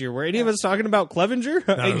last year. Were any of us talking about Clevenger?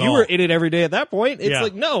 at And you all. were in it every day at that point. It's Yeah.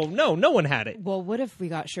 like, no one had it. Well, what if we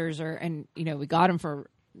got Scherzer and, we got him for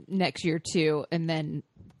next year too, and then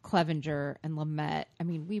Clevenger and Lamet? I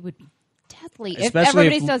mean, we would be deadly if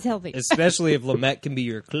everybody stays healthy. Especially if Lamet can be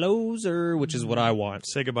your closer, which is what I want.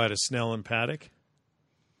 Say goodbye to Snell and Paddock.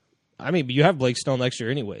 I mean, but you have Blake Snell next year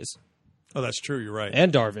anyways. Oh, that's true. You're right.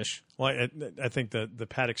 And Darvish. Well, I think the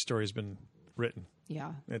Paddock story has been written.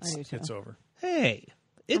 Yeah, I do too. It's over. Hey,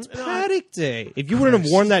 it's Paddock Day. If you wouldn't have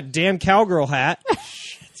worn that damn cowgirl hat,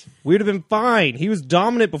 we'd have been fine. He was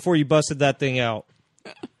dominant before you busted that thing out.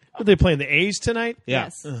 Are they playing the A's tonight? Yeah.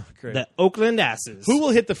 Yes. Great. The Oakland Asses. Who will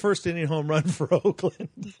hit the first inning home run for Oakland?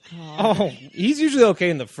 Oh, he's usually okay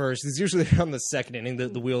in the first. He's usually on the second inning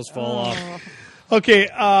that the wheels fall off. Okay,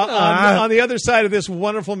 on the other side of this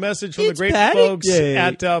wonderful message from the It's great Paddock folks Day.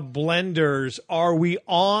 at Blenders, are we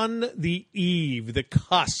on the eve, the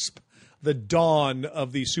cusp, the dawn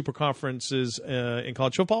of the super conferences in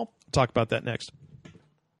college football? We'll talk about that next.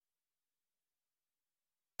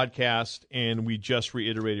 Podcast, and we just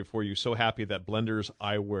reiterated for you, so happy that Blenders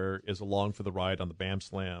Eyewear is along for the ride on the Bam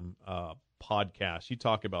Slam podcast. You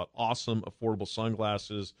talk about awesome, affordable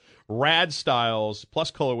sunglasses, rad styles, plus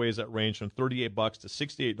colorways that range from $38 to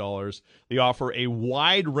 $68. They offer a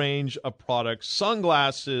wide range of products,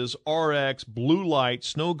 sunglasses, RX, blue light,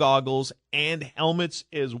 snow goggles, and helmets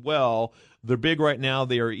as well. They're big right now.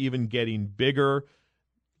 They are even getting bigger.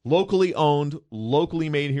 Locally owned, locally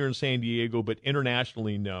made here in San Diego, but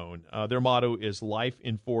internationally known. Their motto is life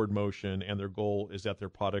in forward motion, and their goal is that their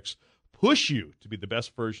products push you to be the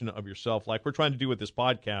best version of yourself, like we're trying to do with this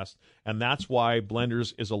podcast, and that's why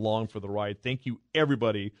Blenders is along for the ride. Thank you,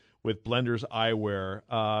 everybody, with Blenders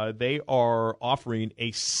Eyewear. They are offering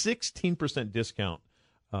a 16% discount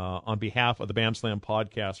on behalf of the Bam Slam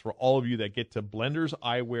podcast for all of you that get to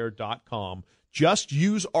blenderseyewear.com. Just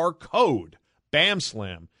use our code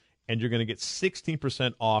BAMSLAM, and you're going to get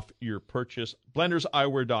 16% off your purchase.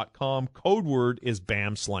 Blenderseyewear.com. Code word is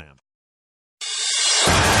BAMSLAM.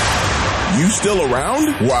 You still around?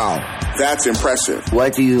 Wow, that's impressive.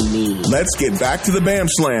 What do you mean? Let's get back to the Bam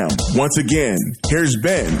Slam. Once again, here's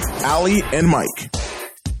Ben, Allie, and Mike.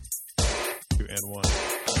 And one.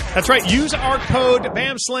 That's right. Use our code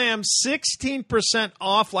BAMSLAM, 16%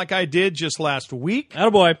 off like I did just last week.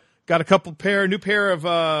 Attaboy. Got a couple new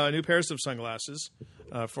pairs of sunglasses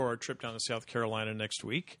for our trip down to South Carolina next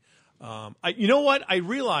week. You know what? I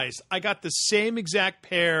realized I got the same exact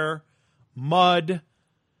pair Mudd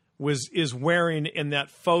is wearing in that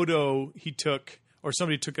photo he took, or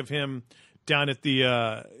somebody took of him down at the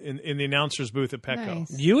in the announcer's booth at Petco.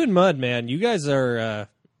 Nice. You and Mudd, man, you guys are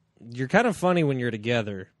you're kind of funny when you're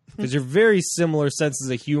together. because you're very similar senses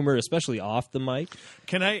of humor, especially off the mic.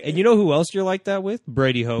 Can I? And you know who else you're like that with?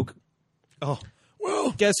 Brady Hoke. Oh,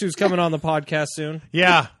 well, Guess who's coming on the podcast soon?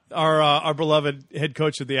 yeah, our beloved head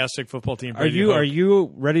coach of the Aztec football team. Are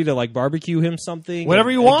you ready to like barbecue him something?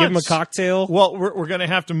 Whatever you and want. Give him a cocktail. Well, we're going to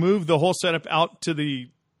have to move the whole setup out to the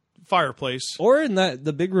fireplace. Or in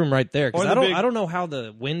the big room right there, because Or the I don't know how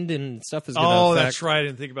the wind and stuff is going to Oh, affect. that's right. I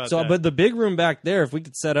didn't think about So, that. but the big room back there, if we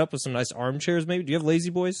could set up with some nice armchairs, maybe. Do you have lazy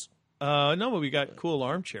boys? No, but we got cool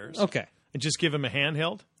armchairs. Okay. And just give him a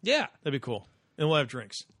handheld. Yeah. That'd be cool. And we'll have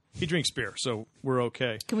drinks. He drinks beer, so we're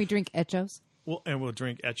okay. Can we drink Echos? We'll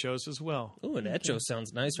drink Echos as well. Ooh, an Echo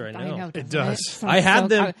sounds nice right I now. know, It doesn't does. Sounds I had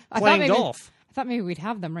them I thought playing maybe- golf. I thought maybe we'd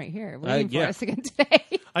have them right here waiting for yeah. us again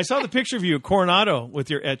today. I saw the picture of you at Coronado with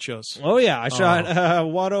your Echos. Oh, yeah. I shot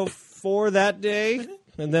 104 that day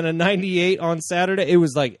and then a 98 on Saturday. It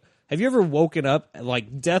was like, have you ever woken up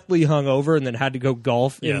like deathly hungover and then had to go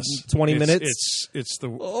golf in 20 minutes? It's the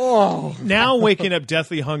now waking up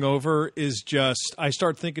deathly hungover is just. I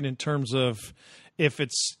start thinking in terms of if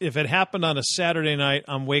it happened on a Saturday night,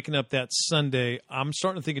 I'm waking up that Sunday. I'm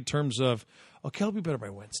starting to think in terms of okay, I'll be better by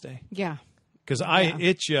Wednesday Yeah. because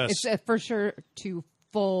It's for sure 2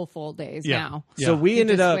 full days Yeah. now. So we You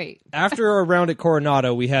ended just up, wait. after a round at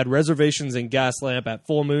Coronado, we had reservations in Gaslamp at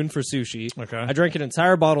Full Moon for sushi. Okay. I drank an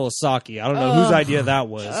entire bottle of sake. I don't know whose idea that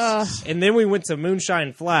was. And then we went to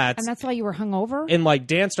Moonshine Flats And that's why you were hungover? and like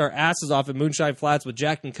danced our asses off at Moonshine Flats with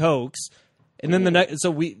Jack and Cokes. And then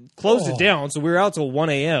so we closed it down, so we were out till 1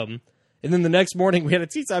 a.m. And then the next morning we had a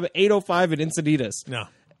tea time at 8:05 at Encinitas. No.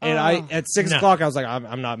 And at 6 No. o'clock I was like,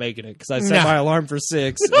 I'm not making it because I set No. my alarm for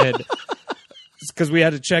 6 and. Because we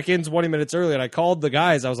had to check in 20 minutes early, and I called the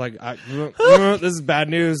guys. I was like, "This is bad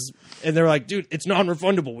news," and they were like, "Dude, it's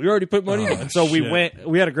non-refundable. We already put money down." So we shit. went.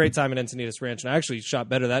 We had a great time at Encinitas Ranch, and I actually shot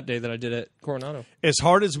better that day than I did at Coronado. As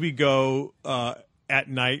hard as we go at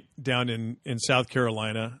night down in South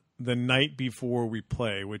Carolina, the night before we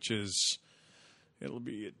play, which is it'll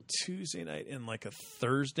be a Tuesday night and like a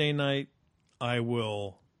Thursday night, I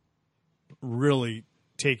will really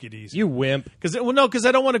take it easy. You wimp. Because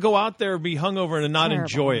I don't want to go out there and be hungover and not Terrible.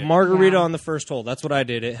 enjoy it. Margarita Yeah. on the first hole. That's what I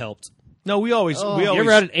did. It helped. No, we always You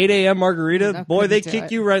ever had an 8 a.m. margarita? I Boy, they couldn't do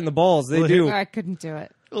kick it. you right in the balls. They do. I couldn't do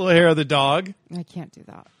it. little hair of the dog. I can't do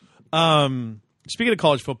that. Speaking of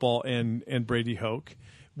college football and Brady Hoke,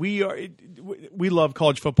 we love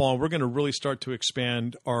college football, and we're going to really start to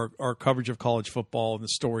expand our coverage of college football and the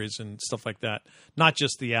stories and stuff like that. Not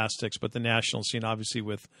just the Aztecs, but the national scene, obviously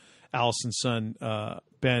with Allison's son,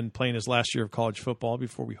 Ben, playing his last year of college football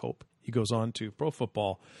before we hope he goes on to pro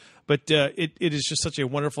football. But it is just such a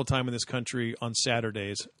wonderful time in this country on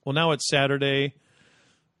Saturdays. Well, now it's Saturday,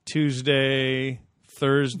 Tuesday,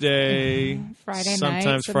 Thursday, Friday night,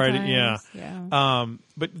 sometimes Friday. Yeah. Yeah.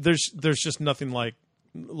 But there's just nothing like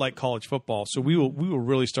college football. So we will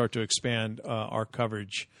really start to expand our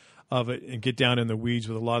coverage of it and get down in the weeds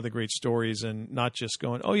with a lot of the great stories and not just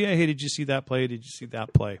going, oh yeah, hey, did you see that play? Did you see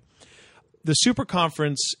that play? The Super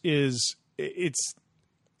Conference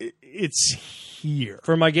it's here.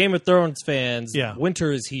 For my Game of Thrones fans, Yeah.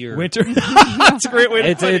 winter is here. Winter. That's a great way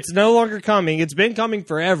to put it. It's no longer coming. It's been coming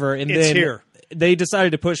forever, and It's then here. they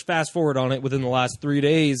decided to push fast forward on it within the last 3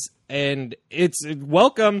 days, and it's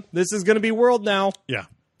welcome. This is going to be world now. Yeah.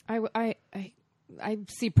 I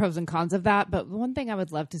see pros and cons of that, but one thing I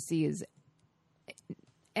would love to see is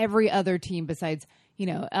every other team besides,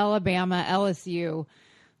 Alabama, LSU,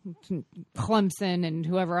 Clemson, and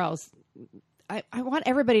whoever else. I want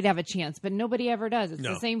everybody to have a chance, but nobody ever does. It's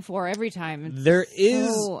No. the same four every time. It's There is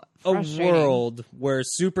so a frustrating. world where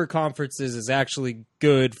super conferences is actually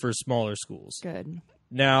good for smaller schools. Good.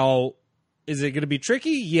 Now, is it going to be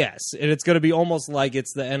tricky? Yes. And it's going to be almost like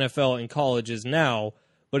it's the NFL and colleges now,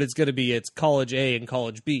 but it's going to be it's college A and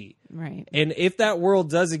college B. Right. And if that world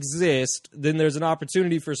does exist, then there's an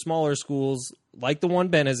opportunity for smaller schools like the one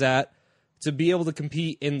Ben is at to be able to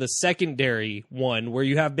compete in the secondary one where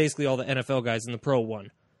you have basically all the NFL guys in the pro one.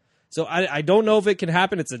 So I don't know if it can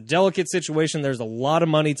happen. It's a delicate situation. There's a lot of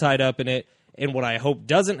money tied up in it. And what I hope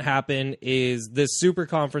doesn't happen is this super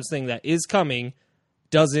conference thing that is coming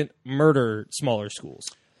doesn't murder smaller schools.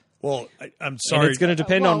 Well, I'm And sorry. it's going to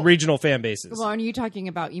depend Well- on regional fan bases. Well, and you talking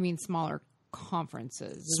about, you mean smaller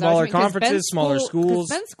conferences? Is that Smaller what you mean? 'Cause conferences, Ben's smaller school- 'cause schools.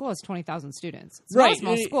 Ben's school has 20,000 students. It's not a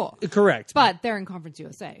small school. Correct. But they're in Conference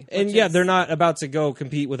USA. And which yeah, is- they're not about to go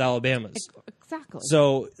compete with Alabama's. Exactly.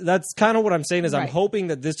 So that's kind of what I'm saying is I'm Right. hoping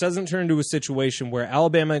that this doesn't turn into a situation where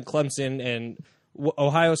Alabama and Clemson and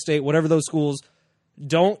Ohio State, whatever those schools,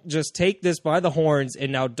 don't just take this by the horns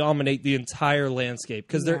and now dominate the entire landscape.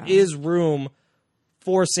 Because there Yeah. is room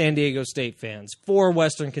for San Diego State fans, for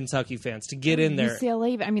Western Kentucky fans to get in there.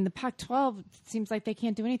 UCLA, I mean, the Pac-12 seems like they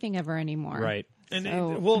can't do anything ever anymore. Right. And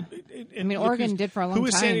So- I mean, Oregon did for a long who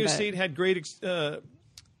has San time, Diego but- State had great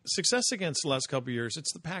success against the last couple of years?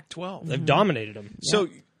 It's the Pac-12. They've dominated them.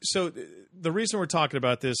 So the reason we're talking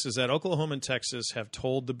about this is that Oklahoma and Texas have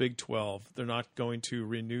told the Big 12 they're not going to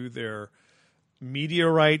renew their media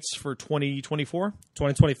rights for 2024?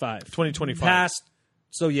 2025. 2025. Past.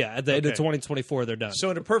 So, yeah, at the end of Okay. 2024, they're done. So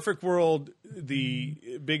in a perfect world,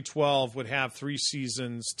 the Big 12 would have 3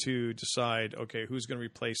 seasons to decide, okay, who's going to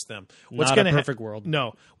replace them. Not a gonna perfect world.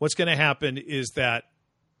 No. What's going to happen is that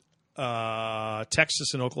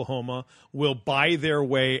Texas and Oklahoma will buy their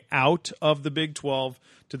way out of the Big 12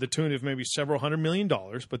 to the tune of maybe several $100 million,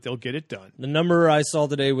 but they'll get it done. The number I saw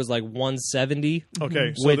today was like 170.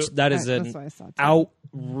 Okay. So Which that is Right, that's what I an saw, too.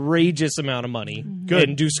 outrageous amount of money. Good.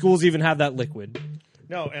 And do schools even have that liquid?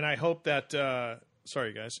 No, and I hope that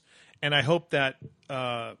sorry guys, and I hope that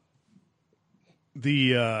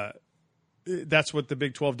that's what the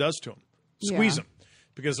Big 12 does to them, squeeze Yeah. them,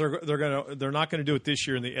 because they're not going to do it this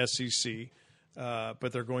year in the SEC,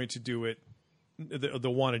 but they're going to do it.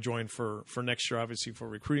 They'll want to join for next year, obviously for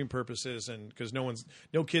recruiting purposes, and because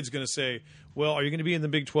no kid's going to say, well, are you going to be in the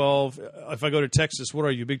Big 12? If I go to Texas, what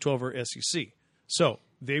are you, Big 12 or SEC? So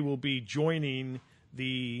they will be joining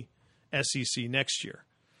the SEC next year.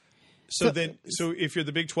 So if you're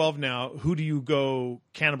the Big 12 now, who do you go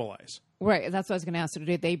cannibalize? Right, that's what I was going to ask. So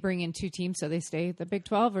did they bring in 2 teams so they stay the Big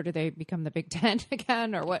 12, or do they become the Big 10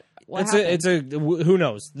 again, or what It's a who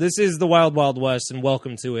knows. This is the wild, wild west, and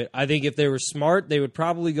welcome to it. I think if they were smart, they would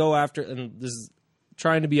probably go after, and this is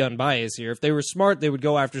trying to be unbiased here. If they were smart, they would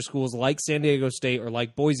go after schools like San Diego State or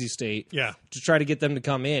like Boise State Yeah. to try to get them to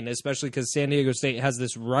come in, especially because San Diego State has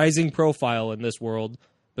this rising profile in this world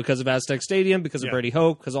because of Aztec Stadium, because of Yeah. Brady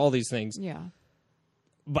Hoke, because of all these things. Yeah.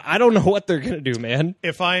 But I don't know what they're going to do, man.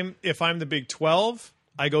 If I'm the Big 12,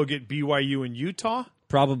 I go get BYU and Utah.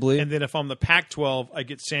 Probably. And then if I'm the Pac-12, I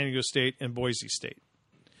get San Diego State and Boise State.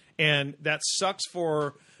 And that sucks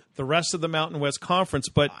for the rest of the Mountain West Conference,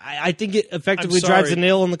 but I think it effectively I'm sorry. drives a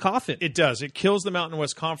nail in the coffin. it does. It kills the Mountain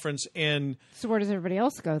West Conference, and So where does everybody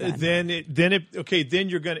else go then? then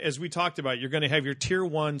you're going to, as we talked about, you're going to have your Tier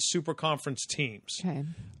 1 Super Conference teams Okay.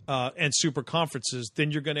 and Super Conferences.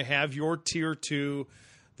 Then you're going to have your Tier 2,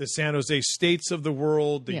 the San Jose States of the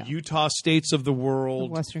world, the Yeah. Utah States of the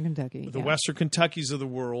world, Western Kentucky. the yeah. Western Kentuckys of the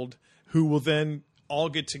world, who will then all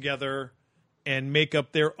get together and make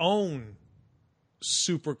up their own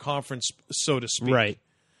super conference, so to speak. Right.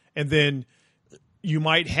 And then you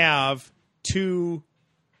might have 2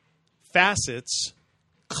 facets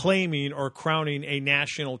claiming or crowning a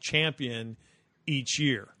national champion each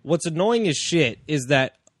year. What's annoying as shit is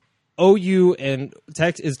that OU and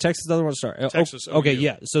is Texas the other one to start? Texas, Okay, OU.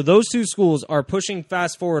 yeah. So those 2 schools are pushing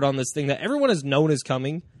fast forward on this thing that everyone has known is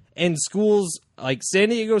coming, and schools like San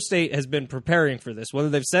Diego State has been preparing for this, whether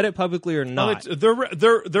they've said it publicly or not.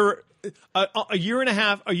 They're a year and a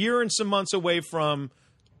half, a year and some months away from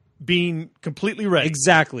being completely ready.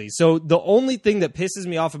 Exactly. So the only thing that pisses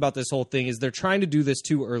me off about this whole thing is they're trying to do this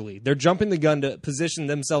too early. They're jumping the gun to position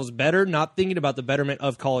themselves better, not thinking about the betterment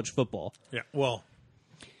of college football. Yeah, well,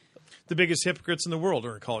 the biggest hypocrites in the world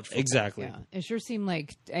are in college football. Exactly. Yeah. It sure seemed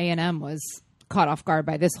like A&M was caught off guard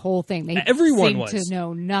by this whole thing. They Everyone seemed was. to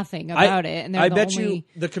know nothing about it. And they're I the bet only... you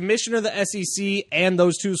the commissioner of the SEC and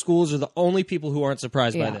those 2 schools are the only people who aren't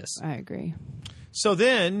surprised Yeah, by this. I agree. So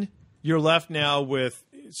then you're left now with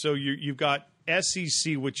you've got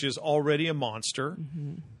SEC, which is already a monster.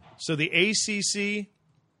 Mm-hmm. So the ACC,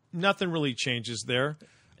 nothing really changes there.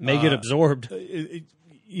 May get absorbed.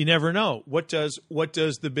 You never know. What does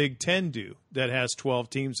the Big Ten do that has 12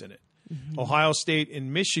 teams in it? Mm-hmm. Ohio State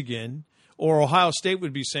and Michigan, or Ohio State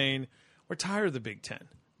would be saying, "We're tired of the Big Ten.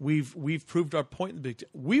 We've proved our point in the Big Ten.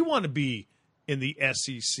 We want to be in the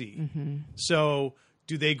SEC." Mm-hmm. So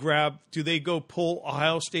do they go pull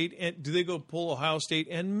Ohio State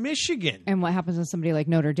and Michigan? And what happens with somebody like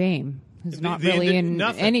Notre Dame, who's not the- really in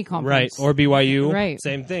nothing. any Right. conference? Or BYU. Right.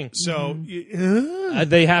 Same thing. So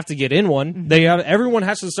They have to get in one. Everyone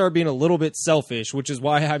has to start being a little bit selfish, which is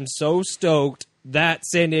why I'm so stoked that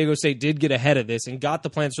San Diego State did get ahead of this and got the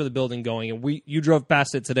plans for the building going. And you drove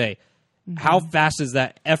past it today. How fast is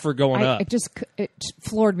that effort going up? It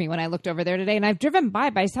floored me when I looked over there today, and I've driven by,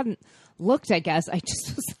 but I just haven't looked. I guess I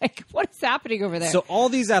just was like, "What is happening over there?" So all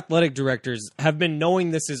these athletic directors have been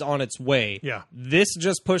knowing this is on its way. Yeah. This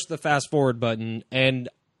just pushed the fast forward button, and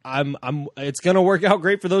it's going to work out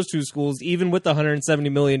great for those 2 schools, even with the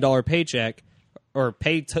 $170 million paycheck or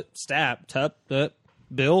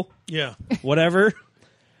bill, yeah. whatever.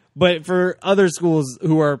 But for other schools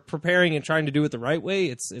who are preparing and trying to do it the right way,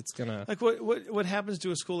 it's gonna Like what happens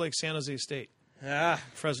to a school like San Jose State,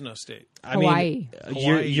 Fresno State? I Hawaii.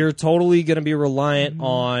 mean, you're totally gonna be reliant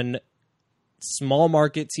on small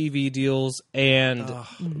market TV deals and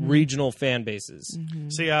regional fan bases.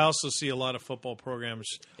 See, I also see a lot of football programs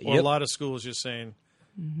or a Yep. lot of schools just saying,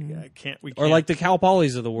 yeah, we can't. Or like the Cal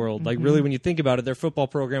Polys of the world. Like really, when you think about it, their football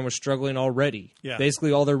program was struggling already. Yeah.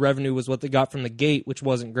 Basically, all their revenue was what they got from the gate, which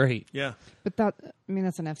wasn't great. yeah. But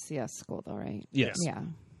that's an FCS school, though, right? Yes. Yeah.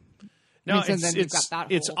 No, And so then you've got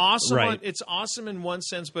that it's whole- awesome. Right. It's awesome in one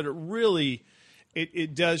sense, but it really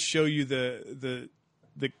it does show you the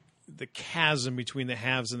chasm between the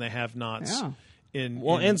haves and the have-nots. Yeah.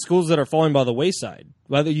 And schools that are falling by the wayside.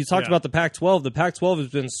 Whether you talked Yeah. about the Pac-12 has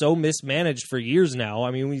been so mismanaged for years now.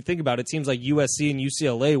 I mean, when you think about it, it seems like USC and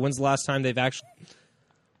UCLA. When's the last time they've actually?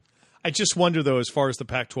 I just wonder, though, as far as the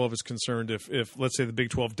Pac-12 is concerned, if let's say the Big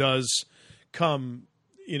 12 does come,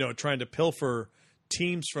 trying to pilfer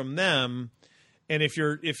teams from them, and if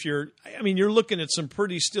you're, I mean, you're looking at some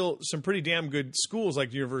pretty damn good schools like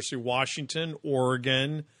the University of Washington,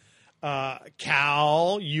 Oregon,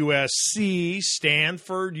 Cal, USC,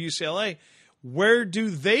 Stanford, UCLA. Where do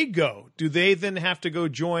they go? Do they then have to go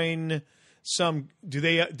join some? Do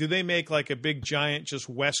they make like a big giant just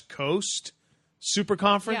West Coast super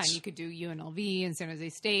conference? Yeah, and you could do UNLV and San Jose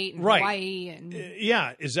State and Right. Hawaii. And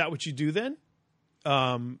Yeah, is that what you do then?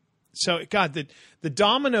 So, God, the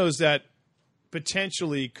dominoes that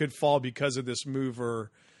potentially could fall because of this move are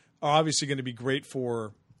obviously going to be great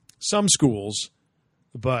for some schools,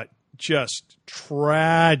 but just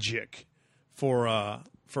tragic for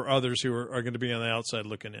others who are going to be on the outside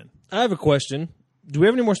looking in. I have a question. Do we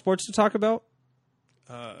have any more sports to talk about?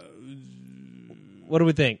 What do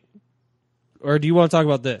we think? Or do you want to talk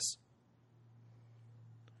about this?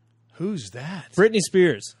 Who's that? Britney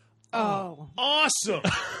Spears. oh, Awesome.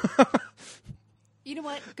 you know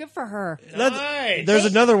what? Good for her. Nice. There's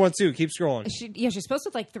another one too. Keep scrolling. She's supposed to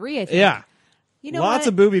have like 3, I think. Yeah. You know Lots what?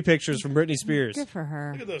 of booby pictures from Britney Spears. Good for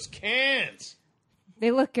her. Look at those cans. They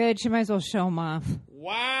look good. She might as well show them off.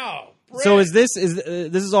 Wow. So this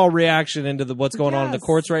is all reaction into what's going on in the Yes.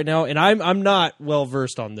 courts right now, and I'm not well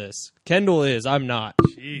versed on this. Kendall is. I'm not.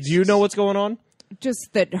 Jesus. Do you know what's going on? Just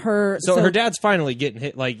that her. So her dad's finally getting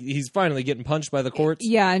hit. Like he's finally getting punched by the courts.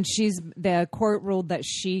 Yeah, and the court ruled that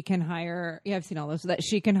she can hire. Yeah, I've seen all this. That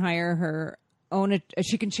she can hire her own.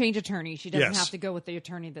 She can change attorney. She doesn't Yes. have to go with the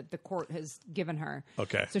attorney that the court has given her.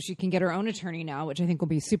 Okay. So she can get her own attorney now, which I think will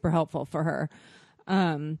be super helpful for her.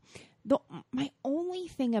 My only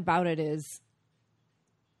thing about it is,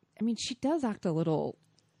 I mean, she does act a little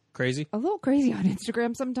Crazy. crazy on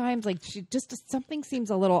Instagram sometimes. Like she just something seems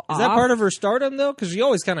a little off. Is that part of her stardom though? Because she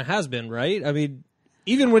always kind of has been, right? I mean,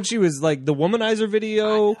 even when she was like the womanizer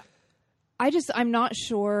video. I'm not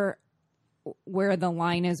sure where the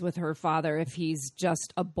line is with her father, if he's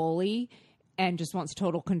just a bully and just wants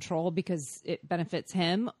total control because it benefits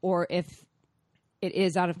him, or if it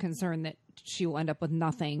is out of concern that she will end up with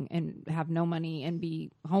nothing and have no money and be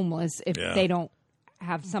homeless if they don't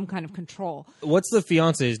have some kind of control. What's the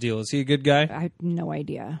fiance's deal? Is he a good guy? I have no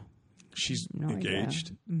idea. She's idea.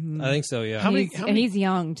 engaged. I think so. Yeah. And he's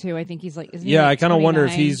young too. I think he's like, isn't he Yeah, like I kind of wonder if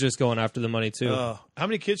 29? he's just going after the money too. How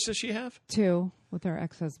many kids does she have? 2 with her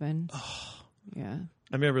ex-husband. Yeah,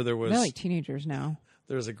 I remember there was they're like teenagers now.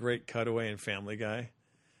 there was a great cutaway in Family Guy,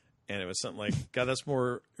 and it was something like, God, that's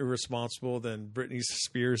more irresponsible than Britney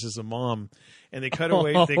Spears as a mom. And they cut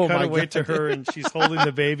away. They Oh, cut my away God. to her, and she's holding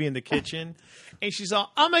the baby in the kitchen, and she's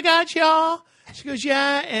all, "Oh my God, y'all!" She goes,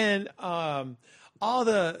 "Yeah," and all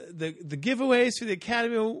the giveaways for the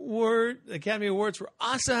Academy Awards were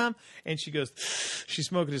awesome. And she goes, she's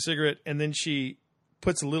smoking a cigarette, and then she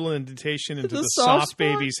puts a little indentation into the soft soft spot?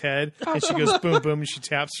 baby's head, and she goes boom boom, and she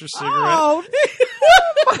taps her cigarette. Oh,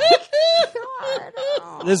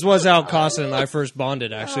 This was how Casa and I first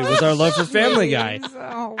bonded. Actually, was our love for Family Guy.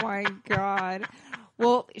 Oh my God.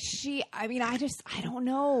 Well, I don't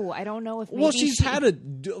know. I don't know if maybe Well, she's had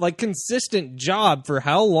a consistent job for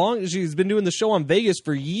how long? She's been doing the show on Vegas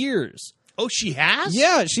for years. Oh, she has?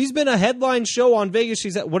 Yeah, she's been a headline show on Vegas.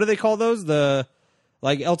 She's at, what do they call those?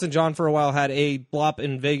 Like Elton John for a while had a blop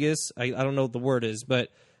in Vegas. I don't know what the word is, but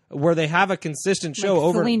where they have a consistent show Like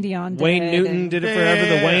over. Celine Dion did Wayne Newton and- did it forever.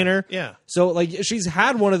 The Wayner. Yeah. So like she's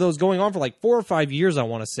had one of those going on for like 4 or 5 years. I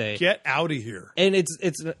want to say. Get out of here. And it's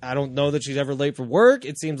I don't know that she's ever late for work.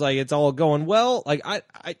 It seems like it's all going well. Like I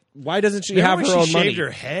why doesn't she have her Remember when own she money? shaved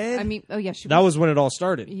her head? I mean, oh yeah, she That was when it all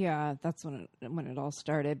started. yeah, that's when it all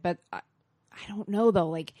started. But I don't know though.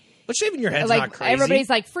 Like, but shaving your head's like not crazy. everybody's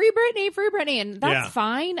like free Britney, and that's Yeah.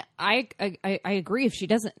 fine. I agree if she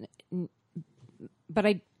doesn't, but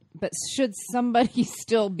should somebody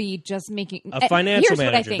still be just making A financial here's what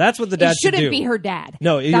I manager. think. That's what the dad It should shouldn't do. be her dad.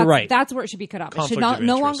 No, you're That's- right. That's where it should be cut off. It should Conflict of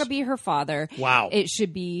no interest. longer be her father. Wow. It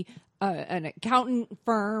should be an accountant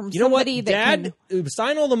firm. You know what? Somebody that Dad,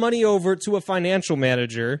 sign all the money over to a financial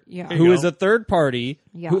manager Yeah. There you who is go. a third party,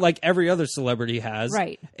 Yeah. who like every other celebrity has.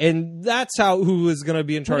 Right. And that's who is going to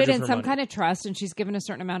be in put charge it of in her some money. kind of trust, and she's given a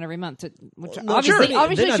certain amount every month. Which Well, no, obviously sure.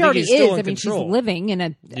 obviously Then I she think already he's still is. in I mean, control. she's living in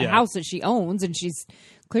a Yeah. house that she owns, and she's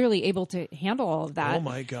clearly able to handle all of that. Oh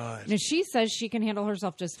my God. Now, she says she can handle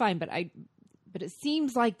herself just fine, but it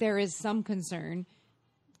seems like there is some concern.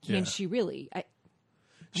 Can Yeah. she really?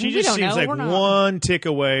 She we just don't seems know. like We're not- one tick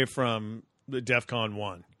away from the DEFCON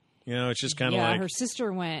 1. You know, it's just kind of Yeah, like her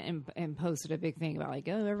sister went and posted a big thing about like,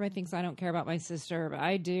 oh, everybody thinks I don't care about my sister, but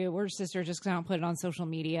I do. We're sisters, just 'cause I don't put it on social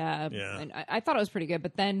media. Yeah. And I thought it was pretty good,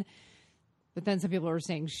 but then some people were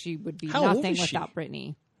saying she would be How old nothing is she? without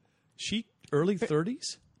Britney. she early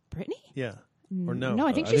 30s. Britney? Yeah, or no? No,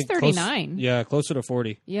 I think she's close- 39. yeah, closer to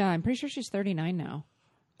 40. Yeah, I'm pretty sure she's 39 now.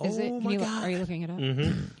 Is it? Oh Can my you look- God. Are you looking it up?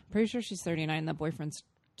 Mm-hmm. Pretty sure she's 39. The boyfriend's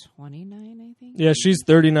 29, I think. Yeah, she's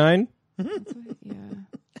 39. Yeah.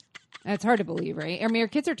 That's hard to believe, right? I mean, her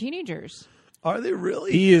kids are teenagers. Are they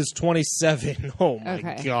really? He is 27. Oh my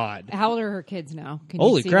Okay. God. How old are her kids now? Can you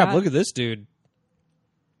Holy see crap, that? look at this dude.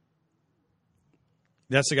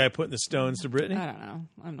 That's the guy putting the stones to Britney. I don't know.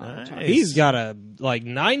 I'm not. Nice. Nice. He's got a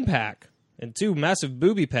 9-pack and 2 massive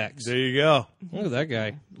booby pecs. There you go. Look at that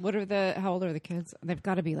guy. What are how old are the kids? They've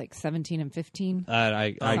got to be like 17 and 15.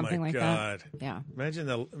 I Oh Something my like God. that. Yeah. Imagine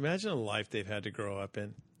the life they've had to grow up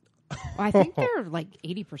in. Well, I think they're like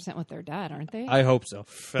 80% with their dad, aren't they? hope so.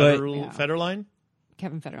 Federal Yeah. Federline.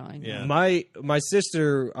 Kevin Federline. Yeah. My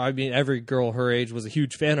sister, I mean, every girl her age was a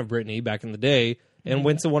huge fan of Britney back in the day, and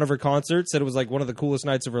went to one of her concerts. Said it was like one of the coolest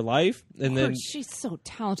nights of her life. And then She's so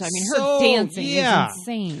talented. I mean, So, her dancing yeah. is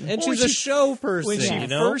insane. and Well, she's a she- show person. When she you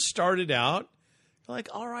know, first started out, like,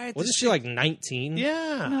 all right, wasn't this she like 19?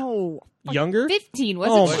 Yeah. no. Younger? 15, Oh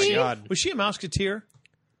wasn't my she? God. Was she a Mouseketeer?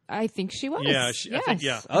 I think she was. Yeah, I yes. think-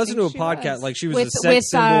 yeah. I listened to a think she podcast was. like she was With- a sex with,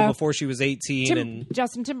 symbol before she was 18, and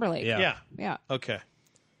Justin Timberlake. Yeah. Yeah. Yeah. Okay.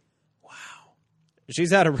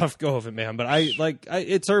 she's had a rough go of it, man. But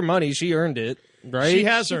it's her money; she earned it, right? She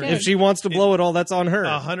has earned did. it. If she wants to blow it all, that's on her.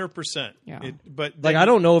 100%. Yeah. But Like I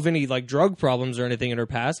don't know of any like drug problems or anything in her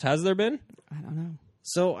past. Has there been? I don't know.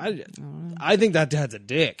 So I think that dad's a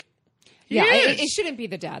dick. Yeah, is. it shouldn't be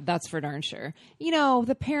the dad. That's for darn sure. You know,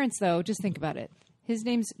 the parents, though, just think about it. His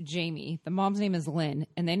name's Jamie. The mom's name is Lynn,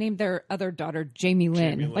 and they named their other daughter Jamie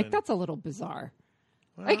Lynn. Jamie Like, Lynn. that's a little bizarre.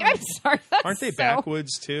 Like, I'm sorry. That's Aren't they so-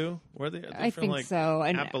 backwoods too? Are they I from think like so.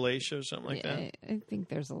 And Appalachia or something like that? I think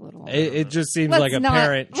there's a little. It just seems Let's like a not-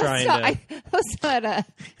 parent let's trying not- to. let's not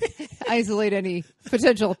isolate any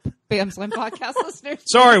potential Bam Slam podcast listeners.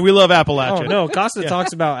 Sorry, we love Oh Appalachia. no, Costa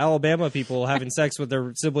talks about Alabama people having sex with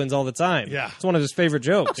their siblings all the time. Yeah. It's one of his favorite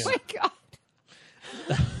jokes. Oh my god!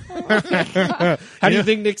 How do you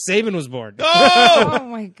think Nick Saban was born? Oh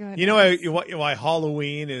my god! You know why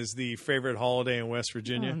Halloween is the favorite holiday in West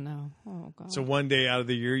Virginia? Oh no! Oh god! So one day out of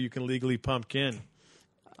the year you can legally pumpkin.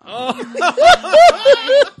 Oh.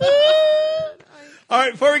 All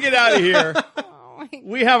right, before we get out of here, Oh my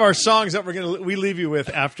we have our songs that we leave you with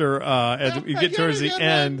after as we get towards the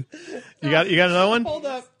end. You got another one? Hold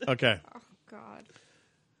up. Okay.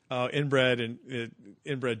 god!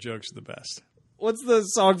 Inbred jokes are the best. What's the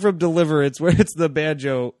song from Deliverance where it's the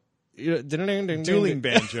banjo? Dueling Dueling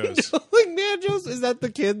banjos. Dueling banjos? Is that the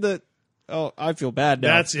kid that? Oh, I feel bad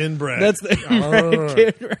now. That's inbred. That's the inbred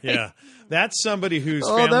kid, right? Yeah. That's somebody whose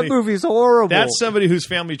Oh, family that movie's horrible. That's somebody whose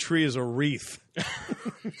family tree is a wreath.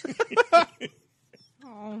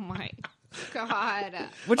 Oh my god!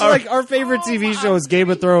 Which like our favorite TV show is Game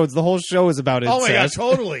of Thrones. The whole show is about Oh my god, incest.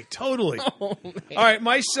 totally. All right,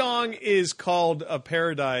 my song is called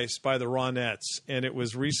Paradise by the Ronettes, and it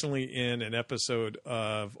was recently in an episode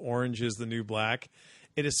of Orange is the New Black.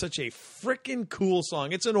 It is such a freaking cool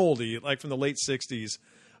song. It's an oldie, like from the late 60s.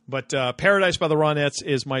 But Paradise by the Ronettes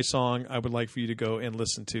is my song I would like for you to go and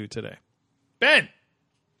listen to today. Ben!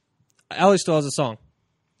 Allie still has a song.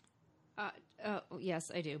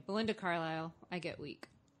 Yes, I do. Belinda Carlisle. I get weak.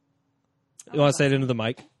 You want to say it into the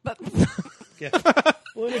mic? Belinda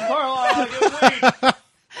Carlisle, I get weak.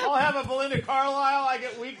 I'll have a Belinda Carlisle, I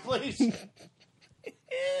get weak, please.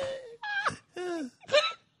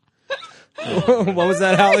 What was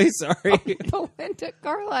that, Allie? Sorry. Belinda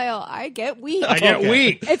Carlisle. I get weak. I get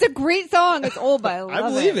weak. It's a great song. It's old, but I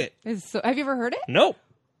love believe it. It's so, have you ever heard it? Nope.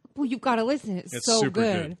 Well, you've got to listen. It's so super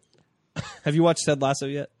good. Have you watched Ted Lasso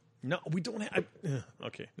yet? No, we don't have.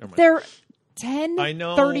 Okay, never mind. They're 10, I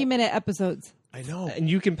know. 30-minute episodes. I know. And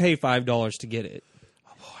you can pay $5 to get it.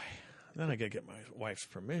 Then I got to get my wife's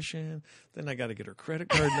permission. Then I got to get her credit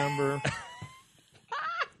card number.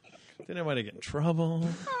 Then I might get in trouble.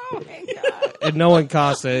 Oh, my God. And no one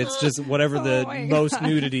costs it. It's just whatever the my most God.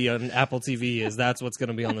 nudity on Apple TV is. That's what's going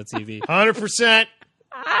to be on the TV. 100%.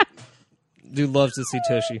 Dude loves to see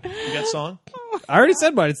Tushy. You got a song? I already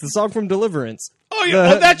said mine. It's the song from Deliverance. Oh,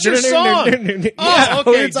 yeah. That's your song. Yeah, Oh,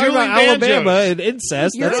 okay. we're talking Dueling about Alabama banjos. and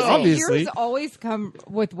incest. That's obviously. Yours always come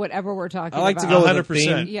with whatever we're talking about. I like to go with a 100%.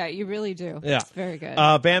 theme. Yeah, you really do. Yeah. It's very good.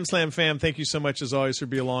 Bam Slam fam, thank you so much as always for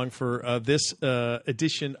being along for this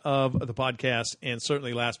edition of the podcast. And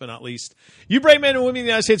certainly last but not least, you brave men and women in the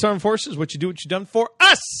United States Armed Forces, what you do, what you done for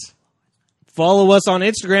us. Follow us on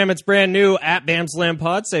Instagram. It's brand new at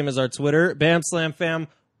BamSlamPod, same as our Twitter. Bam Slam fam,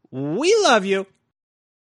 we love you.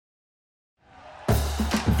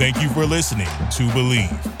 Thank you for listening to Believe.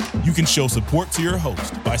 You can show support to your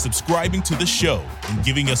host by subscribing to the show and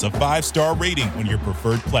giving us a 5-star rating on your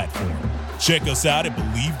preferred platform. Check us out at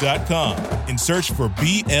Believe.com and search for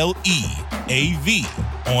BLEAV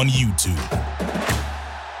on YouTube.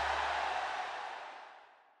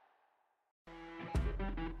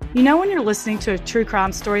 You know when you're listening to a true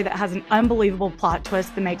crime story that has an unbelievable plot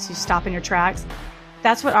twist that makes you stop in your tracks?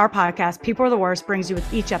 That's what our podcast, People Are the Worst, brings you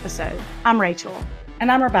with each episode. I'm Rachel.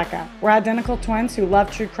 And I'm Rebecca. We're identical twins who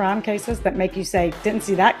love true crime cases that make you say, didn't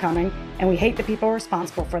see that coming, and we hate the people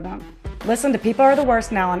responsible for them. Listen to People Are the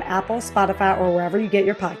Worst now on Apple, Spotify, or wherever you get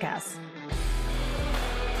your podcasts.